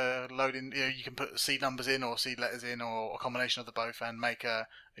loading. You know, you can put seed numbers in or seed letters in or a combination of the both and make a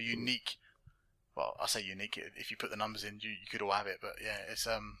unique. Well, I say unique. If you put the numbers in, you could all have it. But yeah, it's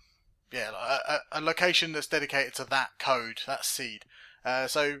a location that's dedicated to that code, that seed.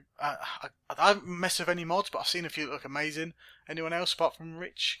 So I haven't messed with any mods, but I've seen a few that look amazing. Anyone else apart from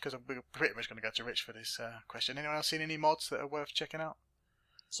Rich? Because we're pretty much going to go to Rich for this question. Anyone else seen any mods that are worth checking out?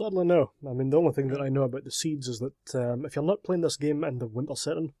 Sadly, no. I mean, the only thing that I know about the seeds is that if you're not playing this game in the winter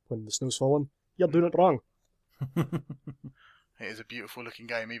setting, when the snow's falling, you're doing it wrong. It is a beautiful looking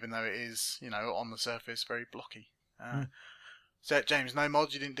game, even though it is, you know, on the surface, very blocky. So, James, no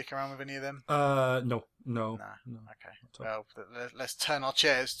mods? You didn't dick around with any of them? No. Okay. Well, let's turn our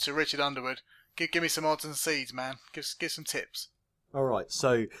chairs to Richard Underwood. Give me some mods and seeds, man. Give some tips. All right.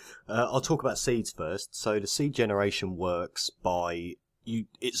 So, I'll talk about seeds first. So, the seed generation works by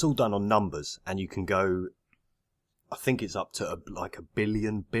it's all done on numbers, and you can go. I think it's up to like a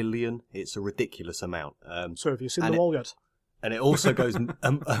billion. It's a ridiculous amount. So, have you seen them all yet? And it also goes.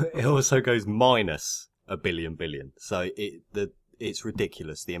 It also goes minus a billion. So it's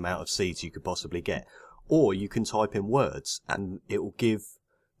ridiculous the amount of seeds you could possibly get. Or you can type in words and it will give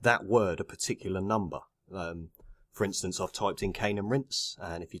that word a particular number. For instance, I've typed in cane and rinse,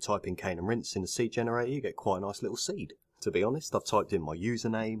 and if you type in cane and rinse in the seed generator, you get quite a nice little seed. To be honest, I've typed in my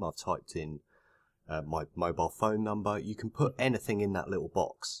username, I've typed in my mobile phone number. You can put anything in that little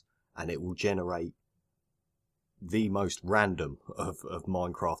box and it will generate the most random of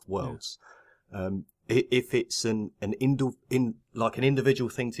Minecraft worlds. Yeah. If it's an individual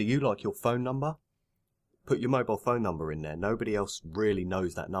thing to you, like your phone number, put your mobile phone number in there. Nobody else really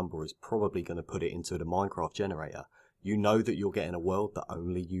knows that number is probably going to put it into the Minecraft generator. You know that you're getting a world that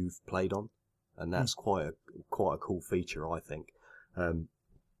only you've played on, and that's quite a cool feature, I think.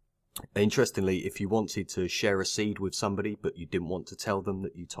 Interestingly, if you wanted to share a seed with somebody, but you didn't want to tell them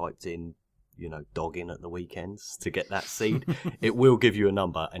that you typed in, you know, dog in at the weekends to get that seed, it will give you a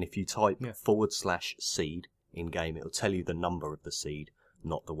number. And if you type /seed in game, it'll tell you the number of the seed,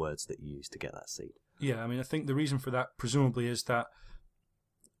 not the words that you use to get that seed. Yeah, I mean, I think the reason for that presumably is that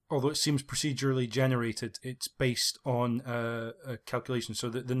although it seems procedurally generated, it's based on a calculation. So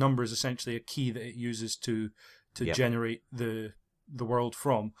the number is essentially a key that it uses to generate the world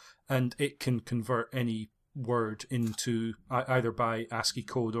from, and it can convert any word into either by ASCII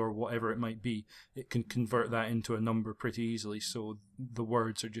code or whatever it might be. It can convert that into a number pretty easily. So the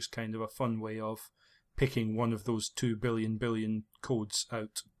words are just kind of a fun way of picking one of those 2 billion codes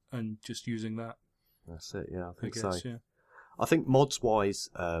out and just using that. That's it. Yeah, I guess, so. Yeah. I think mods wise,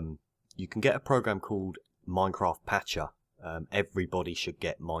 you can get a program called Minecraft Patcher. Everybody should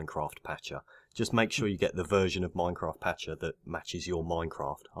get Minecraft Patcher. Just make sure you get the version of Minecraft Patcher that matches your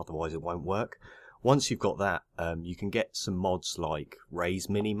Minecraft. Otherwise, it won't work. Once you've got that, you can get some mods like Ray's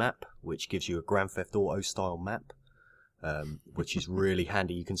Minimap, which gives you a Grand Theft Auto style map, which is really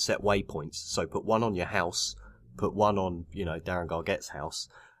handy. You can set waypoints. So put one on your house, put one on, you know, Darren Gargett's house,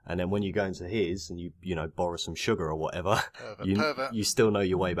 and then when you go into his and you know, borrow some sugar or whatever, you still know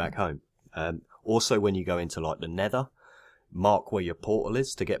your way back home. Also, when you go into like the Nether, mark where your portal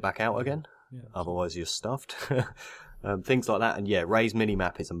is to get back out again. Yeah, otherwise you're stuffed. Things like that. And yeah, Ray's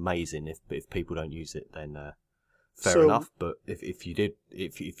minimap is amazing. If people don't use it, then fair So- enough. But if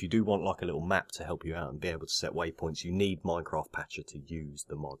you do want like a little map to help you out and be able to set waypoints, you need Minecraft Patcher to use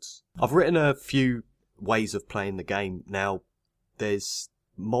the mods. I've written a few ways of playing the game. Now, there's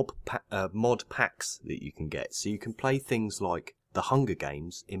mod packs that you can get. So you can play things like the Hunger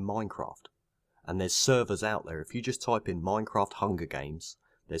Games in Minecraft. And there's servers out there. If you just type in Minecraft Hunger Games,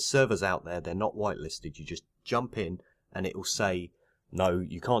 there's servers out there. They're not whitelisted. You just jump in and it will say, no,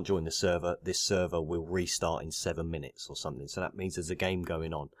 you can't join the server. This server will restart in 7 minutes or something. So that means there's a game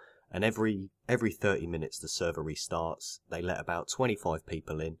going on. And every 30 minutes the server restarts. They let about 25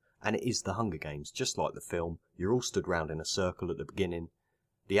 people in. And it is the Hunger Games, just like the film. You're all stood round in a circle at the beginning.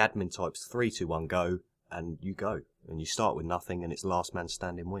 The admin types 3, 2, 1, go. And you go. And you start with nothing and it's last man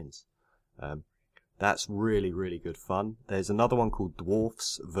standing wins. That's really, really good fun. There's another one called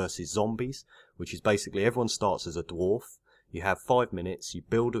Dwarfs versus Zombies, which is basically everyone starts as a dwarf. You have 5 minutes, you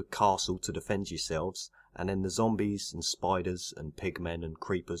build a castle to defend yourselves, and then the zombies and spiders and pigmen and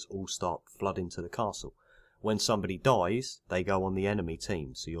creepers all start flooding to the castle. When somebody dies, they go on the enemy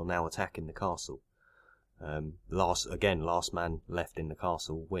team, so you're now attacking the castle. Last man left in the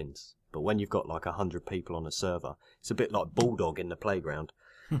castle wins. But when you've got like 100 people on a server, it's a bit like Bulldog in the playground.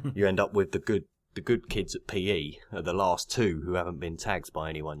 You end up with the good kids at PE are the last two who haven't been tagged by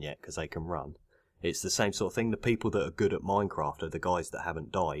anyone yet because they can run. It's the same sort of thing. The people that are good at Minecraft are the guys that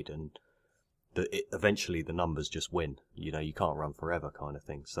haven't died, and eventually the numbers just win. You know, you can't run forever kind of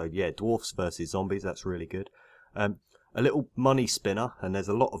thing. So yeah, Dwarfs versus Zombies, that's really good. A little money spinner, and there's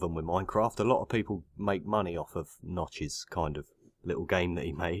a lot of them with Minecraft. A lot of people make money off of Notch's kind of little game that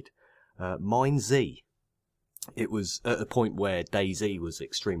he made. Mine Z. It was at a point where DayZ was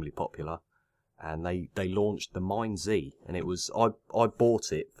extremely popular. And they launched the Mine Z, and it was I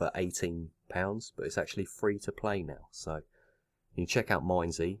bought it for £18, but it's actually free to play now. So you can check out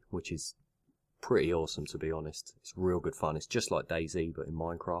Mine Z, which is pretty awesome to be honest. It's real good fun. It's just like DayZ but in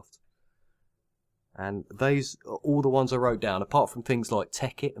Minecraft. And those are all the ones I wrote down, apart from things like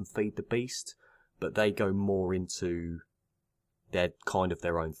Tech It and Feed the Beast, but they go more into they're kind of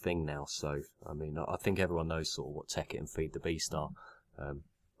their own thing now. So I mean, I think everyone knows sort of what Tech It and Feed the Beast are.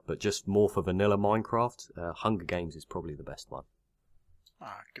 But just more for vanilla Minecraft, Hunger Games is probably the best one.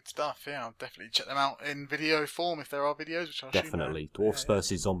 Good stuff. Yeah, I'll definitely check them out in video form if there are videos, which I'll Definitely. Dwarfs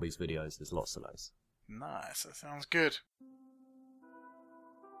versus Zombies videos, there's lots of those. Nice, that sounds good.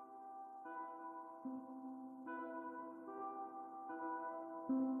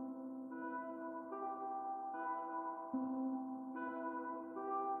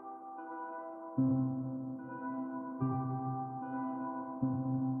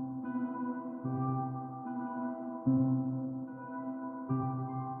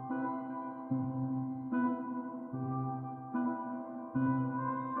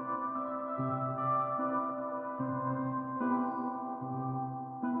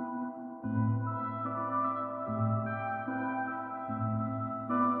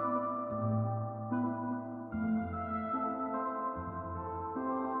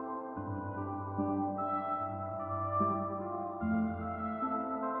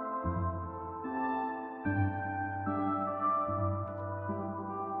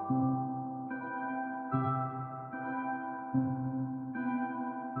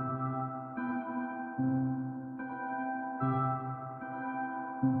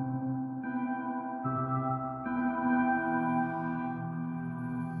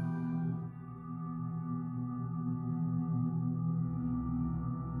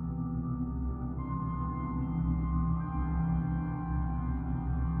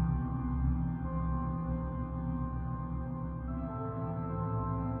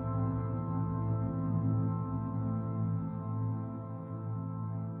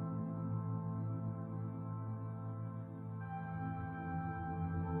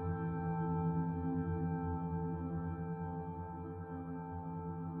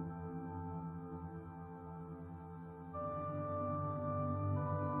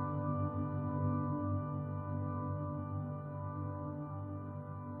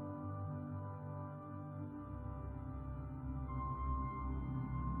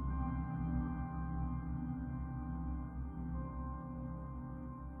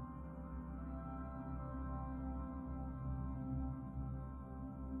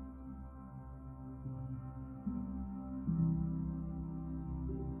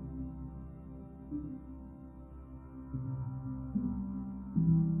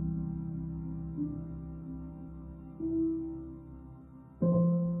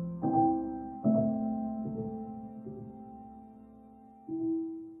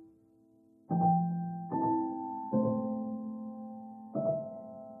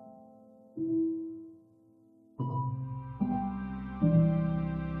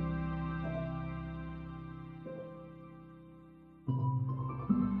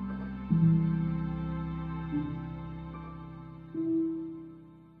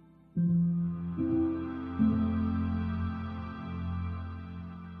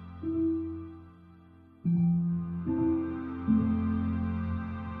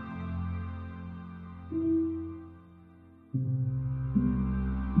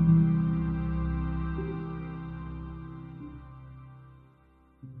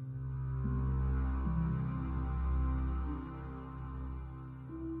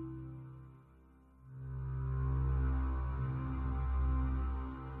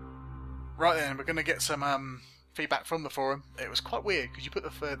 Right then, we're going to get some feedback from the forum. It was quite weird because you put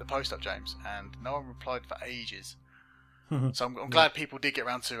the post up, James, and no one replied for ages. So I'm glad people did get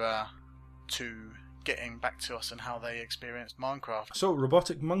around to getting back to us and how they experienced Minecraft. So,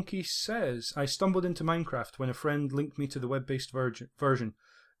 Robotic Monkey says, I stumbled into Minecraft when a friend linked me to the web-based version.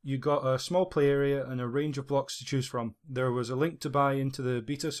 You got a small play area and a range of blocks to choose from. There was a link to buy into the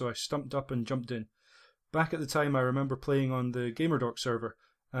beta, so I stumped up and jumped in. Back at the time, I remember playing on the GamerDork server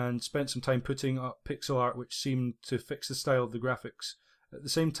and spent some time putting up pixel art which seemed to fix the style of the graphics. At the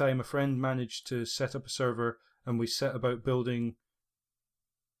same time, a friend managed to set up a server and we set about building.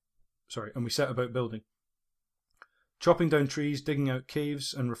 Chopping down trees, digging out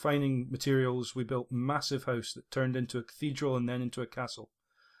caves, and refining materials, we built a massive house that turned into a cathedral and then into a castle.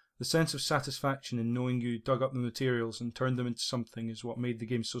 The sense of satisfaction in knowing you dug up the materials and turned them into something is what made the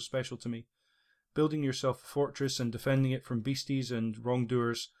game so special to me. Building yourself a fortress and defending it from beasties and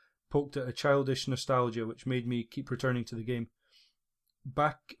wrongdoers poked at a childish nostalgia which made me keep returning to the game.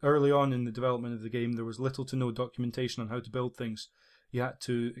 Back early on in the development of the game, there was little to no documentation on how to build things. You had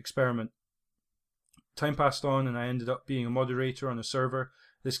to experiment. Time passed on and I ended up being a moderator on a server.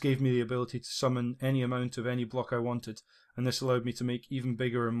 This gave me the ability to summon any amount of any block I wanted, and this allowed me to make even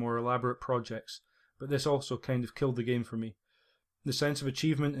bigger and more elaborate projects. But this also kind of killed the game for me. The sense of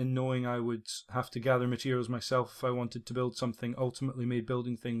achievement in knowing I would have to gather materials myself if I wanted to build something ultimately made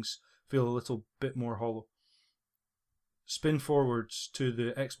building things feel a little bit more hollow. Spin forwards to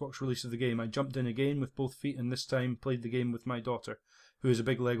the Xbox release of the game. I jumped in again with both feet and this time played the game with my daughter, who is a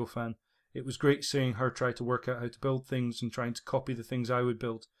big LEGO fan. It was great seeing her try to work out how to build things and trying to copy the things I would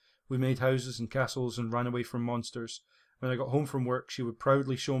build. We made houses and castles and ran away from monsters. When I got home from work, she would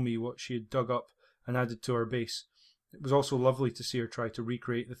proudly show me what she had dug up and added to our base. It was also lovely to see her try to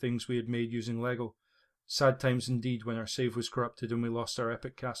recreate the things we had made using LEGO. Sad times indeed when our save was corrupted and we lost our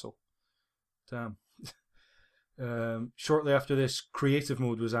epic castle. Damn. Shortly after this, creative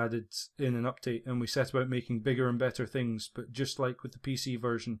mode was added in an update and we set about making bigger and better things, but just like with the PC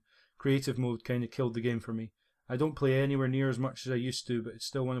version, creative mode kind of killed the game for me. I don't play anywhere near as much as I used to, but it's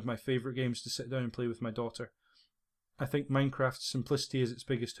still one of my favourite games to sit down and play with my daughter. I think Minecraft's simplicity is its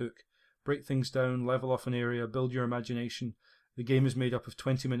biggest hook. Break things down, level off an area, build your imagination. The game is made up of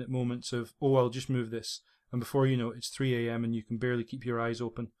 20-minute moments of, oh, I'll just move this, and before you know it, it's 3 AM and you can barely keep your eyes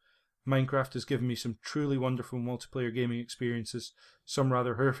open. Minecraft has given me some truly wonderful multiplayer gaming experiences, some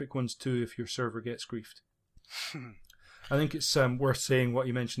rather horrific ones too if your server gets griefed. I think it's worth saying what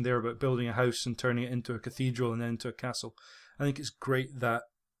you mentioned there about building a house and turning it into a cathedral and then into a castle. I think it's great that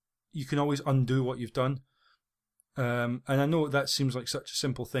you can always undo what you've done. And I know that seems like such a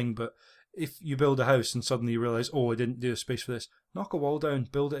simple thing, but if you build a house and suddenly you realise, oh, I didn't do a space for this, knock a wall down,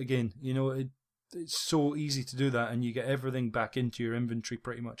 build it again. You know, it's so easy to do that, and you get everything back into your inventory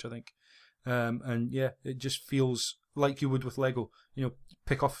pretty much, I think. And yeah, it just feels like you would with Lego. You know,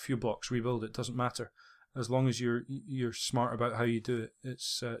 pick off a few blocks, rebuild it, doesn't matter. As long as you're smart about how you do it,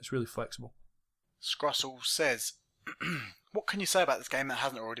 it's really flexible. Scrussel says, what can you say about this game that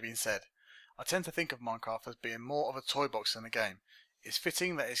hasn't already been said? I tend to think of Minecraft as being more of a toy box than a game. It's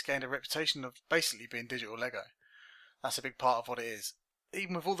fitting that it's gained a reputation of basically being digital Lego. That's a big part of what it is.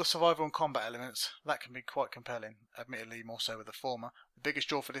 Even with all the survival and combat elements, that can be quite compelling, admittedly more so with the former. The biggest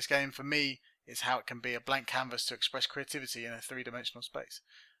draw for this game for me is how it can be a blank canvas to express creativity in a three-dimensional space.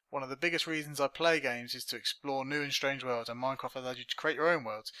 One of the biggest reasons I play games is to explore new and strange worlds, and Minecraft allows you to create your own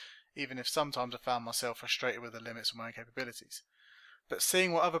worlds, even if sometimes I found myself frustrated with the limits of my own capabilities. But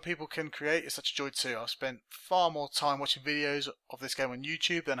seeing what other people can create is such a joy too. I've spent far more time watching videos of this game on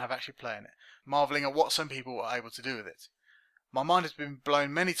YouTube than I've actually playing it, marvelling at what some people are able to do with it. My mind has been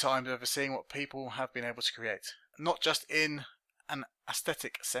blown many times over seeing what people have been able to create, not just in an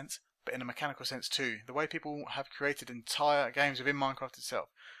aesthetic sense, but in a mechanical sense too. The way people have created entire games within Minecraft itself,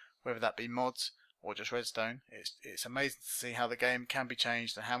 whether that be mods or just redstone, it's amazing to see how the game can be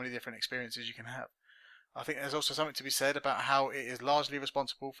changed and how many different experiences you can have. I think there's also something to be said about how it is largely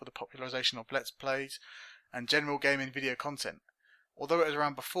responsible for the popularisation of Let's Plays and general gaming video content. Although it was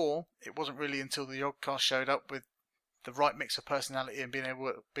around before, it wasn't really until the Yogcast showed up with the right mix of personality and being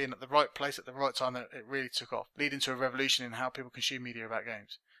at the right place at the right time that it really took off, leading to a revolution in how people consume media about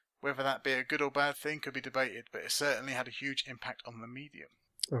games. Whether that be a good or bad thing could be debated, but it certainly had a huge impact on the medium.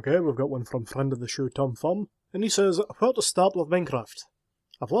 Okay, we've got one from friend of the show, Tom Thumb, and he says, where to start with Minecraft?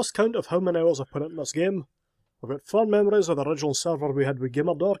 I've lost count of how many hours I've put into this game. I've got fond memories of the original server we had with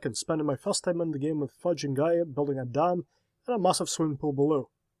GamerDork and spending my first time in the game with Fudge and Guy building a dam and a massive swimming pool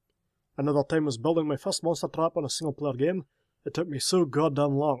below. Another time was building my first monster trap on a single player game. It took me so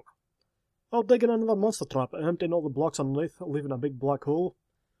goddamn long. Or digging another monster trap and emptying all the blocks underneath, leaving a big black hole.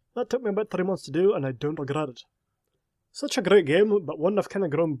 That took me about 3 months to do, and I don't regret it. Such a great game, but one I've kind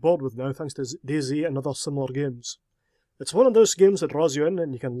of grown bored with now thanks to DayZ and other similar games. It's one of those games that draws you in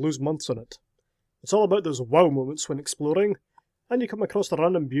and you can lose months on it. It's all about those wow moments when exploring, and you come across the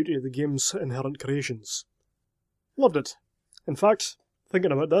random beauty of the game's inherent creations. Loved it. In fact,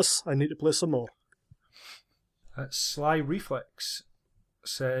 thinking about this, I need to play some more. Sly Reflex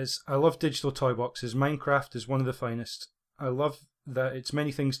says, I love digital toy boxes. Minecraft is one of the finest. I love that it's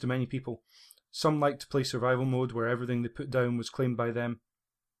many things to many people. Some like to play survival mode where everything they put down was claimed by them.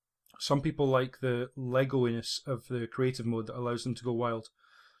 Some people like the Lego-iness of the creative mode that allows them to go wild.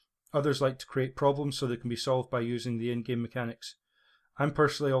 Others like to create problems so they can be solved by using the in-game mechanics. I'm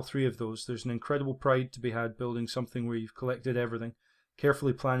personally all three of those. There's an incredible pride to be had building something where you've collected everything,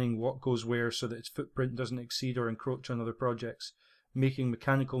 carefully planning what goes where so that its footprint doesn't exceed or encroach on other projects. Making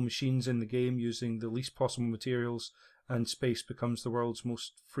mechanical machines in the game using the least possible materials and space becomes the world's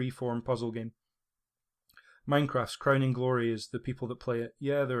most free-form puzzle game. Minecraft's crowning glory is the people that play it.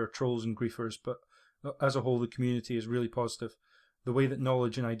 Yeah, there are trolls and griefers, but as a whole the community is really positive. The way that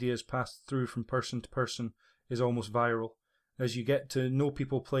knowledge and ideas pass through from person to person is almost viral. As you get to know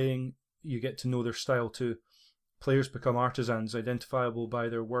people playing, you get to know their style too. Players become artisans, identifiable by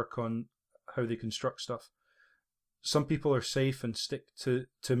their work on how they construct stuff. Some people are safe and stick to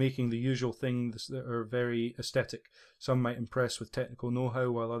making the usual things that are very aesthetic. Some might impress with technical know-how,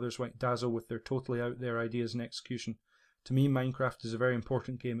 while others might dazzle with their totally out there ideas and execution. To me, Minecraft is a very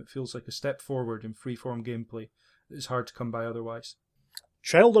important game. It feels like a step forward in freeform gameplay that is hard to come by otherwise.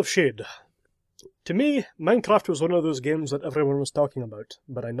 Child of Shade. To me, Minecraft was one of those games that everyone was talking about,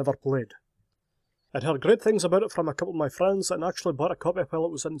 but I never played. I'd heard great things about it from a couple of my friends and actually bought a copy while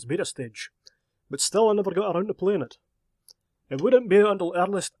it was in its beta stage, but still I never got around to playing it. It wouldn't be until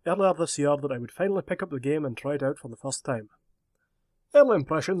earlier this year that I would finally pick up the game and try it out for the first time. Early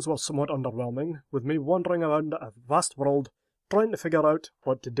impressions were somewhat underwhelming, with me wandering around a vast world trying to figure out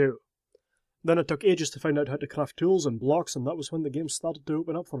what to do. Then it took ages to find out how to craft tools and blocks, and that was when the game started to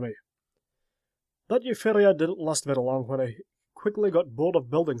open up for me. That euphoria didn't last very long when I quickly got bored of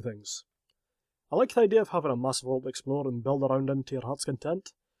building things. I like the idea of having a massive world to explore and build around in to your heart's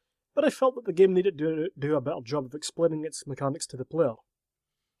content, but I felt that the game needed to do a better job of explaining its mechanics to the player.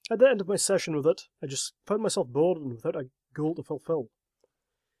 At the end of my session with it, I just found myself bored and without a goal to fulfill.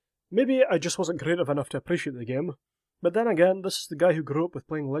 Maybe I just wasn't creative enough to appreciate the game, but then again, this is the guy who grew up with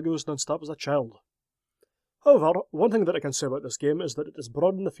playing Legos non-stop as a child. However, one thing that I can say about this game is that it has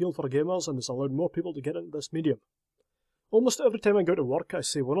broadened the field for gamers and has allowed more people to get into this medium. Almost every time I go to work, I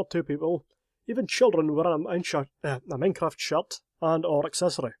see one or two people, even children, wearing a Minecraft shirt and or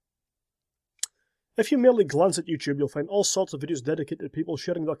accessory. If you merely glance at YouTube, you'll find all sorts of videos dedicated to people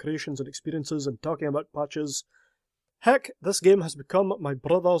sharing their creations and experiences and talking about patches. Heck, this game has become my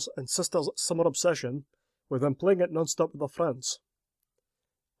brother's and sister's summer obsession, with them playing it non-stop with their friends.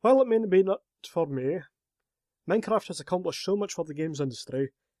 While it may be not for me, Minecraft has accomplished so much for the games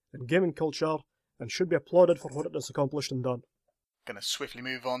industry and gaming culture and should be applauded for what it has accomplished and done. Going to swiftly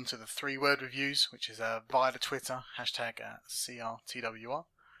move on to the 3-word reviews, which is via the Twitter, #CRTWR.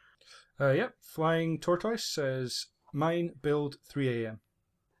 Flying Tortoise says, mine build 3 a.m.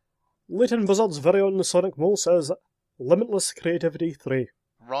 Leighton Buzzard's very own Sonic Mole says, Limitless Creativity 3.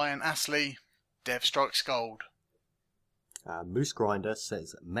 Ryan Astley, Dev Strikes Gold. Moose Grinder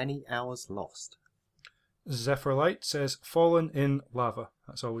says, many hours lost. Zephyr Light says, fallen in lava.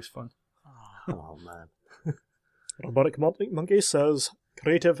 That's always fun. Oh, man. Robotic Monkey says,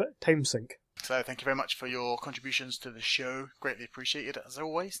 creative time sink. So thank you very much for your contributions to the show. Greatly appreciated as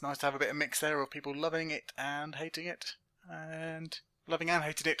always. Nice to have a bit of mix there of people loving it and hating it, and loving and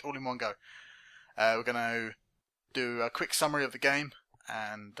hating it all in one go. We're going to do a quick summary of the game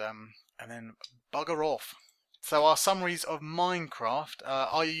and then bugger off. So our summaries of Minecraft.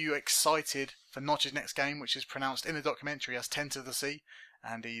 Are you excited for Notch's next game, which is pronounced in the documentary as Ten to the Sea?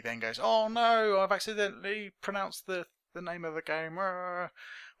 And he then goes, oh no, I've accidentally pronounced the name of the game.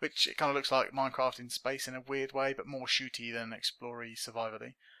 Which it kind of looks like Minecraft in space in a weird way, but more shooty than explory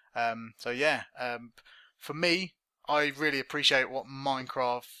survivally. For me, I really appreciate what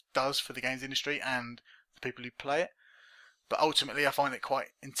Minecraft does for the games industry and the people who play it. But ultimately, I find it quite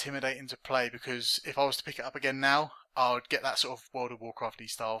intimidating to play, because if I was to pick it up again now, I would get that sort of World of Warcrafty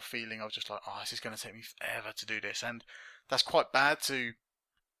style feeling of just like, oh, this is going to take me forever to do this, and that's quite bad to,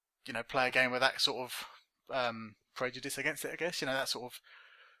 play a game with that sort of prejudice against it. I guess that sort of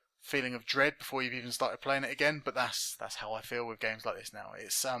feeling of dread before you've even started playing it again. But that's how I feel with games like this now.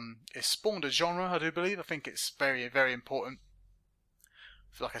 It's spawned a genre, I do believe. I think it's very, very important,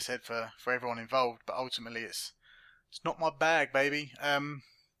 like I said, for everyone involved. But ultimately, it's not my bag, baby.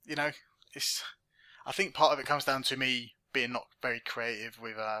 you know, it's. I think part of it comes down to me being not very creative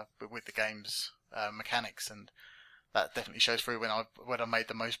with the game's mechanics, and that definitely shows through when I made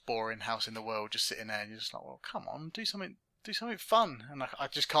the most boring house in the world, just sitting there and you're just like, well, come on, do something fun, and I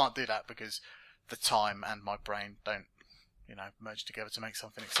just can't do that because the time and my brain don't, merge together to make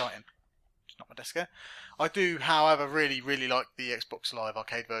something exciting. It's not my desk here. I do, however, really, really like the Xbox Live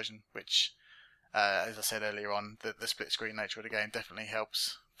Arcade version, which, as I said earlier on, the split screen nature of the game definitely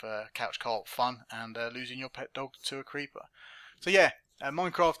helps for couch co-op fun and losing your pet dog to a creeper. So yeah,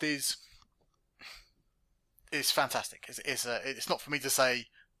 Minecraft is fantastic. It's not for me to say,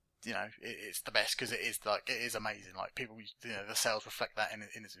 it's the best, because it is amazing. Like, people, the sales reflect that in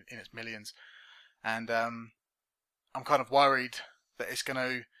its millions, and I'm kind of worried that it's going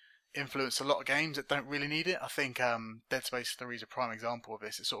to influence a lot of games that don't really need it. I think Dead Space 3 is a prime example of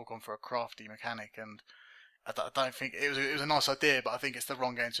this. It's sort of gone for a crafty mechanic, and I don't think it was a nice idea, but I think it's the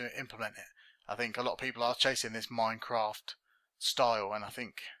wrong game to implement it. I think a lot of people are chasing this Minecraft style, and I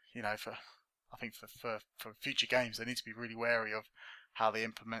think for future games they need to be really wary of how they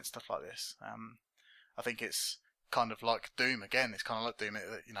implement stuff like this. I think it's kind of like Doom again. It's kind of like Doom.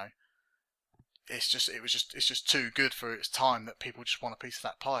 It's just too good for its time that people just want a piece of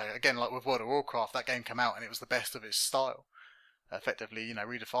that pie. Again, like with World of Warcraft, that game came out and it was the best of its style, effectively,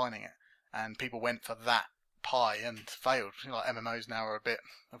 redefining it, and people went for that pie and failed. Like MMOs now are a bit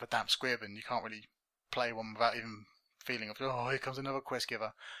of a damp squib, and you can't really play one without even feeling of, oh, here comes another quest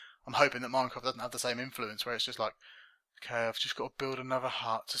giver. I'm hoping that Minecraft doesn't have the same influence, where it's just like, okay, I've just got to build another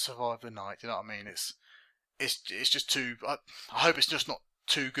hut to survive the night. You know what I mean? It's just too. I hope it's just not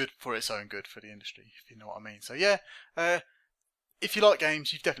too good for its own good for the industry, if you know what I mean. So yeah, if you like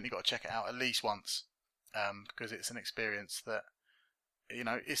games, you've definitely got to check it out at least once, because it's an experience that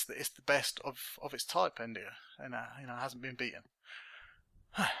it's the best of its type, and hasn't been beaten.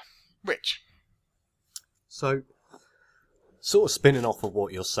 Rich. So, sort of spinning off of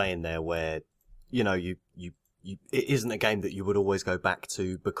what you're saying there, where you it isn't a game that you would always go back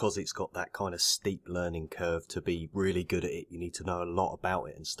to because it's got that kind of steep learning curve. To be really good at it, you need to know a lot about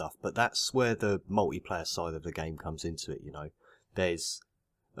it and stuff. But that's where the multiplayer side of the game comes into it. There's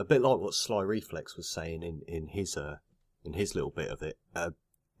a bit like what Sly Reflex was saying in his little bit of it.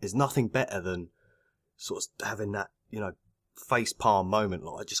 There's nothing better than sort of having that face palm moment,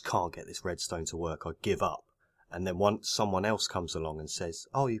 like, I just can't get this redstone to work, I give up. And then once someone else comes along and says,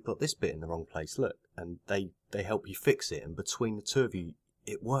 oh, you've got this bit in the wrong place, look, and they help you fix it, and between the two of you,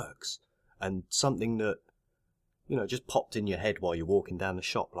 it works. And something that, just popped in your head while you're walking down the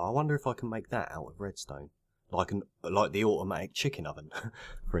shop, like, I wonder if I can make that out of redstone. Like the automatic chicken oven,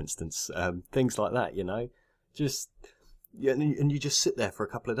 for instance. Things like that, just... Yeah, and you just sit there for a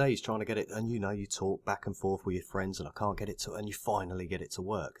couple of days trying to get it, and you talk back and forth with your friends, and I can't get it to, and you finally get it to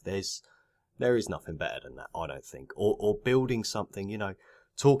work. There is nothing better than that, I don't think. Or building something,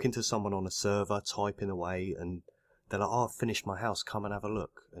 talking to someone on a server, typing away, and they're like, oh, I've finished my house, come and have a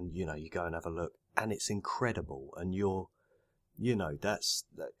look. And, you go and have a look, and it's incredible. And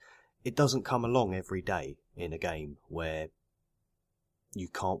it doesn't come along every day in a game where you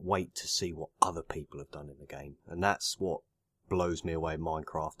can't wait to see what other people have done in the game. And that's what blows me away in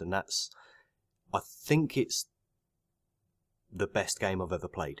Minecraft. And I think it's the best game I've ever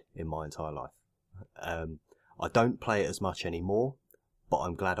played in my entire life. I don't play it as much anymore, but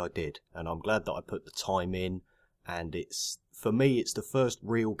I'm glad I did. And I'm glad that I put the time in. And for me, it's the first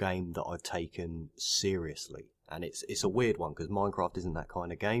real game that I've taken seriously. And it's a weird one, because Minecraft isn't that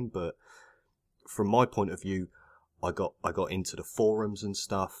kind of game. But from my point of view, I got into the forums and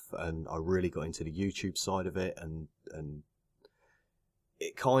stuff, and I really got into the YouTube side of it, and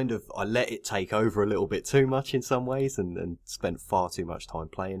it kind of, I let it take over a little bit too much in some ways, and spent far too much time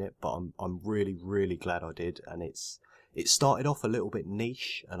playing it. But I'm really, really glad I did, and it started off a little bit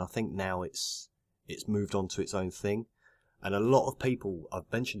niche, and I think now it's moved on to its own thing. And a lot of people,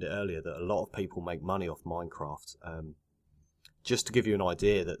 I've mentioned it earlier, that a lot of people make money off Minecraft. Just to give you an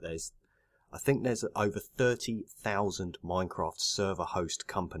idea, that I think there's over 30,000 Minecraft server host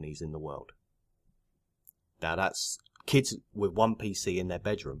companies in the world. Now that's kids with one PC in their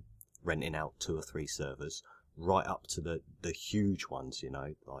bedroom renting out 2 or 3 servers, right up to the huge ones,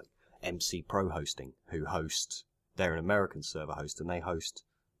 like MC Pro Hosting, they're an American server host, and they host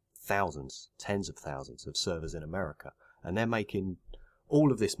thousands, tens of thousands of servers in America. And they're making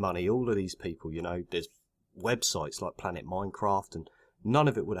all of this money, all of these people, there's websites like Planet Minecraft, and none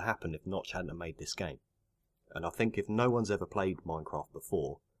of it would have happened if Notch hadn't made this game. And I think if no one's ever played Minecraft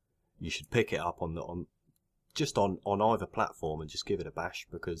before, you should pick it up on either platform and just give it a bash,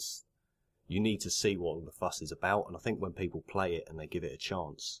 because, you need to see what all the fuss is about. And I think when people play it and they give it a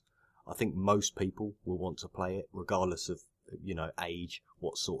chance, I think most people will want to play it, regardless of, age,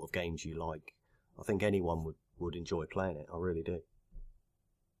 what sort of games you like. I think anyone would enjoy playing it. I really do.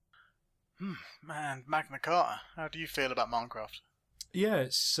 Man, Magna Carta. How do you feel about Minecraft? Yeah,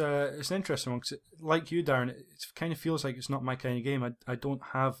 it's an interesting one because, like you, Darren, it kind of feels like it's not my kind of game. I don't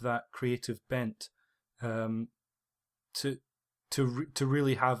have that creative bent to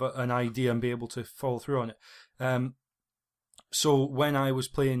really have an idea and be able to follow through on it. So when I was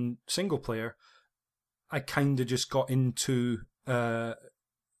playing single player, I kind of just got into building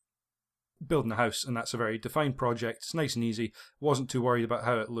a house, and that's a very defined project. It's nice and easy. Wasn't too worried about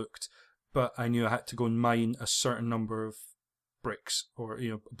how it looked, but I knew I had to go and mine a certain number of bricks or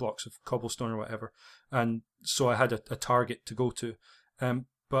blocks of cobblestone or whatever, and so I had a target to go to.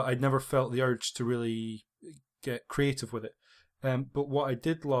 But I'd never felt the urge to really get creative with it. But what I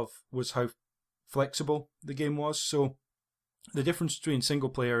did love was how flexible the game was. So the difference between single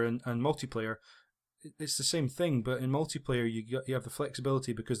player and multiplayer, it's the same thing, but in multiplayer you have the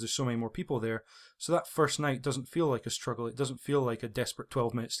flexibility because there's so many more people there. So that first night doesn't feel like a struggle. It doesn't feel like a desperate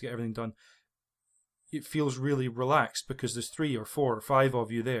 12 minutes to get everything done. It feels really relaxed because there's 3 or 4 or 5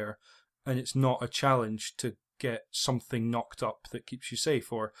 of you there, and it's not a challenge to get something knocked up that keeps you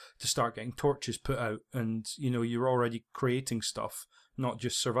safe, or to start getting torches put out, and you're already creating stuff, not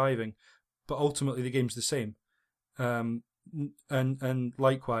just surviving. But ultimately the game's the same. And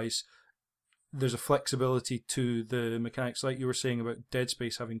likewise, there's a flexibility to the mechanics, like you were saying about Dead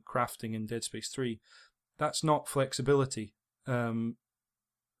Space having crafting in Dead Space 3. That's not flexibility.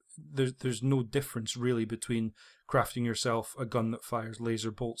 There's no difference really between crafting yourself a gun that fires laser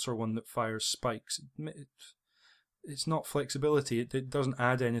bolts or one that fires spikes. It's not flexibility. It doesn't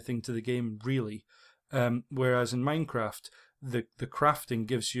add anything to the game really. Whereas in Minecraft, the crafting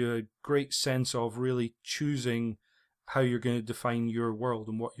gives you a great sense of really choosing how you're going to define your world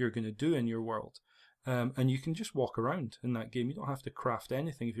and what you're going to do in your world. And you can just walk around in that game. You don't have to craft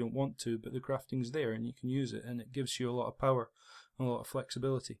anything if you don't want to, but the crafting's there and you can use it, and it gives you a lot of power and a lot of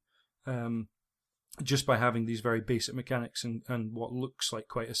flexibility. Just by having these very basic mechanics and what looks like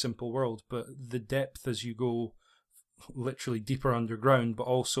quite a simple world, but the depth as you go literally deeper underground, but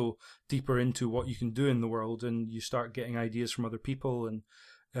also deeper into what you can do in the world, and you start getting ideas from other people, and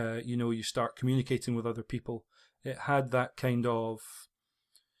you start communicating with other people. It had that kind of,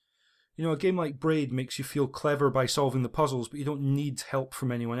 a game like Braid makes you feel clever by solving the puzzles, but you don't need help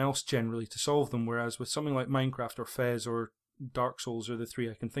from anyone else generally to solve them, whereas with something like Minecraft or Fez or Dark Souls are the 3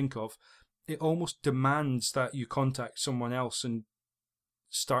 I can think of, it almost demands that you contact someone else and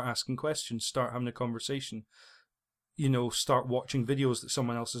start asking questions, start having a conversation, start watching videos that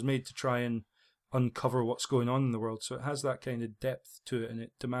someone else has made to try and uncover what's going on in the world. So it has that kind of depth to it, and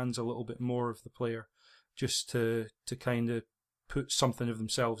it demands a little bit more of the player just to kind of put something of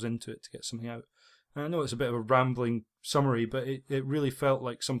themselves into it to get something out. And I know it's a bit of a rambling summary, but it really felt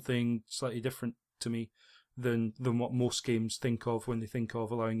like something slightly different to me than what most games think of when they think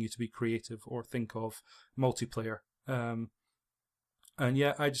of allowing you to be creative or think of multiplayer. And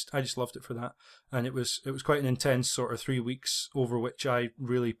yeah, I just loved it for that. And it was quite an intense sort of 3 weeks over which I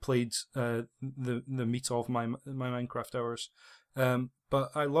really played the meat of my Minecraft hours.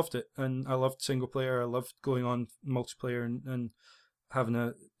 But I loved it, and I loved single player. I loved going on multiplayer and having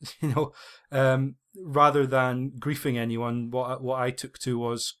a, rather than griefing anyone, what I took to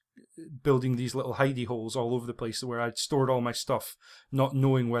was building these little hidey holes all over the place where I'd stored all my stuff, not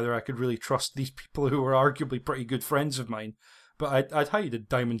knowing whether I could really trust these people who were arguably pretty good friends of mine. But I'd hide a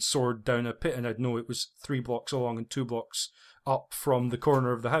diamond sword down a pit, and I'd know it was 3 blocks along and 2 blocks up from the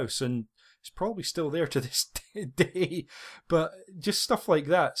corner of the house, and it's probably still there to this day. But just stuff like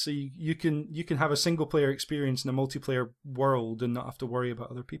that, so you can have a single player experience in a multiplayer world and not have to worry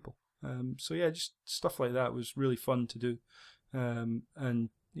about other people. So yeah, just stuff like that was really fun to do, and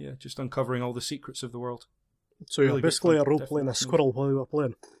yeah, just uncovering all the secrets of the world. So you're basically a role playing a squirrel while you were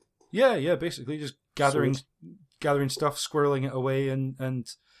playing. Yeah, basically just gathering stuff, squirreling it away, and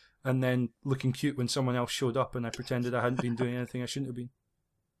then looking cute when someone else showed up, and I pretended I hadn't been doing anything I shouldn't have been.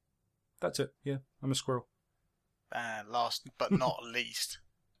 That's it. Yeah, I'm a squirrel. And last but not least,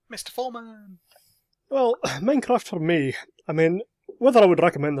 Mr. Foreman. Well, Minecraft for me, I mean, whether I would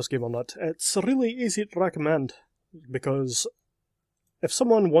recommend this game or not, it's really easy to recommend, because if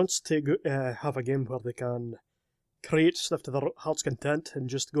someone wants to have a game where they can create stuff to their heart's content and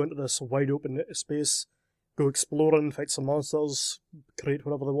just go into this wide open space, go exploring, fight some monsters, create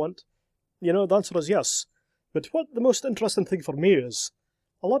whatever they want, the answer is yes. But what the most interesting thing for me is,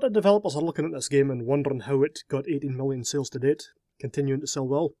 a lot of developers are looking at this game and wondering how it got 18 million sales to date, continuing to sell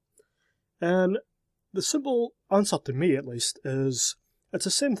well. And the simple answer to me, at least, is it's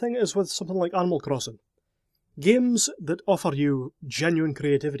the same thing as with something like Animal Crossing. Games that offer you genuine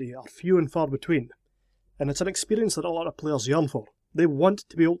creativity are few and far between, and it's an experience that a lot of players yearn for. They want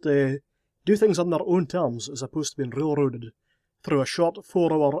to be able to do things on their own terms as opposed to being railroaded through a short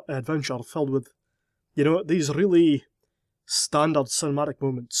 4-hour adventure filled with, these really standard cinematic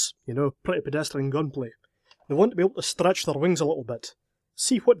moments, pretty pedestrian gunplay. They want to be able to stretch their wings a little bit,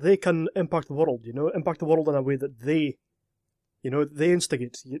 see what they can impact the world, impact the world in a way that they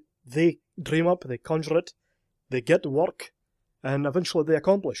instigate. They dream up, they conjure it, they get to work, and eventually they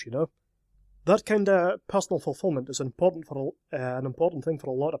accomplish, That kind of personal fulfillment is important for an important thing for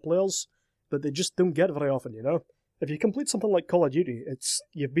a lot of players that they just don't get very often, If you complete something like Call of Duty,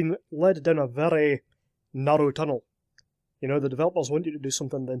 you've been led down a very narrow tunnel. The developers want you to do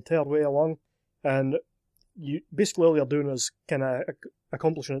something the entire way along, and you basically all you're doing is kind of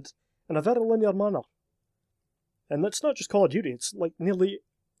accomplishing it in a very linear manner. And that's not just Call of Duty, it's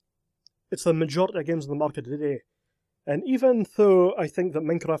the majority of games in the market today. And even though I think that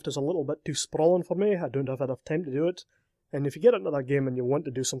Minecraft is a little bit too sprawling for me, I don't have enough time to do it, and if you get into that game and you want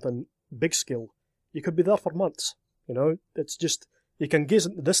to do something big scale, you could be there for months. It's just, you can gaze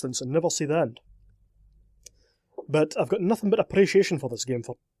at the distance and never see the end. But I've got nothing but appreciation for this game,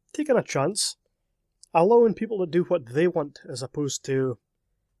 for taking a chance, allowing people to do what they want as opposed to,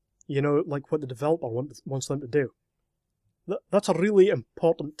 like what the developer wants them to do. That's a really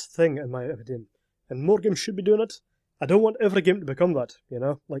important thing, in my opinion. And more games should be doing it. I don't want every game to become that,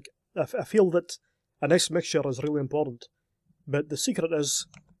 I feel that a nice mixture is really important. But the secret is,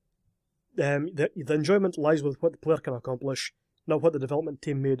 the enjoyment lies with what the player can accomplish, not what the development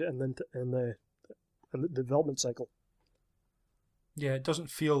team made in the development cycle. Yeah, it doesn't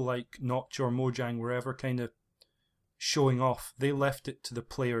feel like Notch or Mojang were ever kind of showing off. They left it to the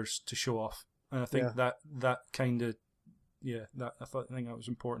players to show off, and I think that kind of, I think that was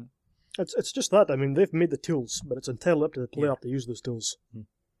important. It's just that. I mean, they've made the tools, but it's entirely up to the player to use those tools,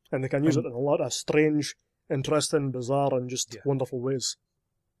 and they can use it in a lot of strange, interesting, bizarre, and just wonderful ways.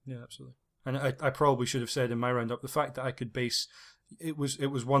 Yeah, absolutely. And I probably should have said in my roundup the fact that I could base. It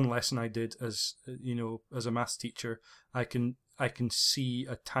was one lesson I did as as a maths teacher. I can see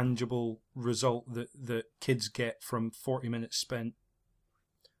a tangible result that kids get from 40 minutes spent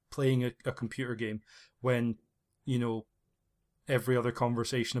playing a computer game when every other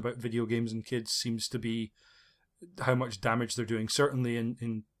conversation about video games and kids seems to be how much damage they're doing. Certainly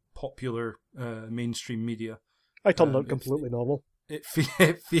in popular mainstream media, I turned out completely normal. It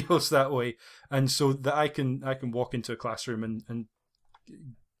feels that way, and so that I can walk into a classroom and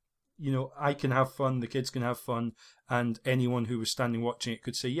I can have fun, the kids can have fun, and anyone who was standing watching it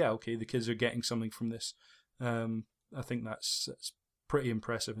could say, yeah, okay, the kids are getting something from this. I think that's pretty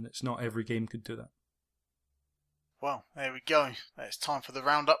impressive, and it's not every game could do that. Well, there we go. It's time for the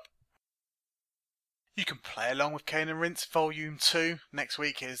roundup. You can play along with Kane and Rince Volume 2. Next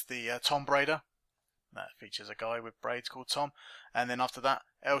week is the Tom Braider. That features a guy with braids called Tom. And then after that,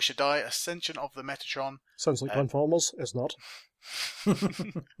 El Shaddai, Ascension of the Metatron. Sounds like Transformers. It's not.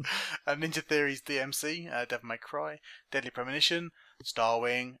 Ninja Theory's DMC, Devil May Cry, Deadly Premonition,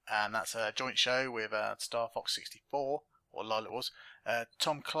 Starwing, and that's a joint show with Star Fox 64, or Lyle it was,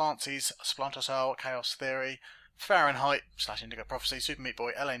 Tom Clancy's Splinter Cell, Chaos Theory, Fahrenheit / Indigo Prophecy, Super Meat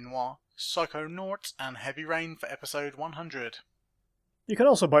Boy, LA Noire, Psychonauts, and Heavy Rain for episode 100. You can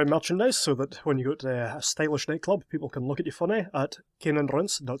also buy merchandise so that when you go to a stylish nightclub, people can look at you funny at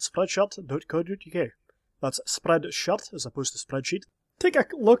kaneandrince.spreadshirt.co.uk. That's spreadshirt as opposed to spreadsheet. Take a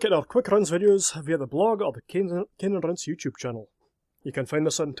look at our quick runs videos via the blog or the Kane and Rince YouTube channel. You can find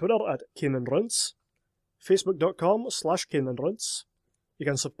us on Twitter at Kane and Rince, Facebook.com/Kane and Rince. You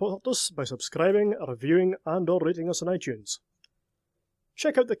can support us by subscribing, reviewing, and or rating us on iTunes.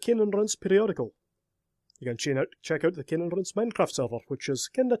 Check out the Kane and Rince periodical. You can check out the Kane and Rince Minecraft server, which is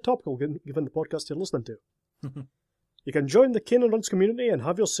kinda topical given the podcast you're listening to. You can join the Kane and Rince community and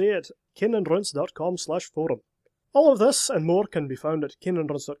have your say at kaneandrince.com/forum. All of this and more can be found at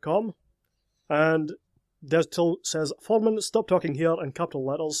kaneandrince.com. And Destil says, Foreman, stop talking here in capital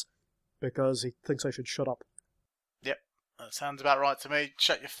letters, because he thinks I should shut up. Yep, that sounds about right to me.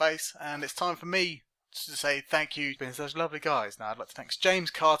 Shut your face. And it's time for me to say thank you. You've been such lovely guys. Now I'd like to thank James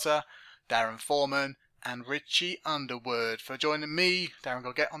Carter, Darren Foreman, and Richie Underwood for joining me, Darren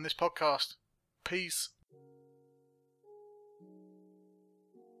Goggett, on this podcast. Peace.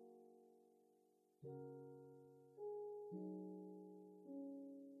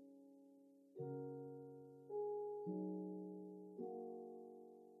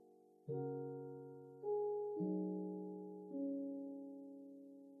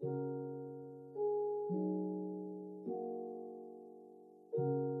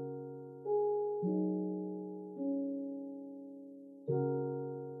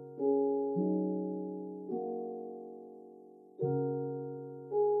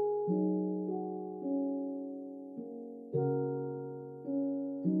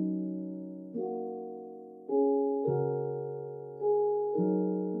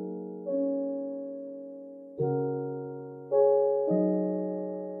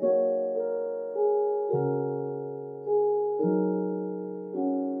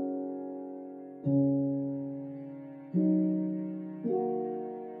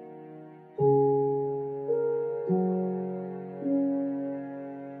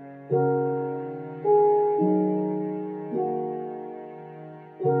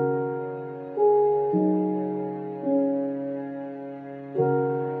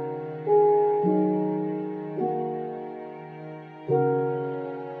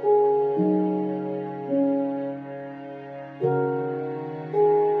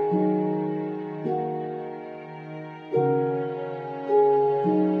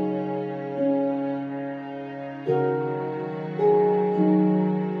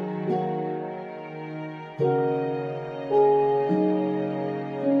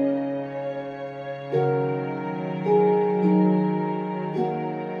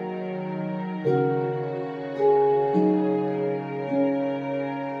 you.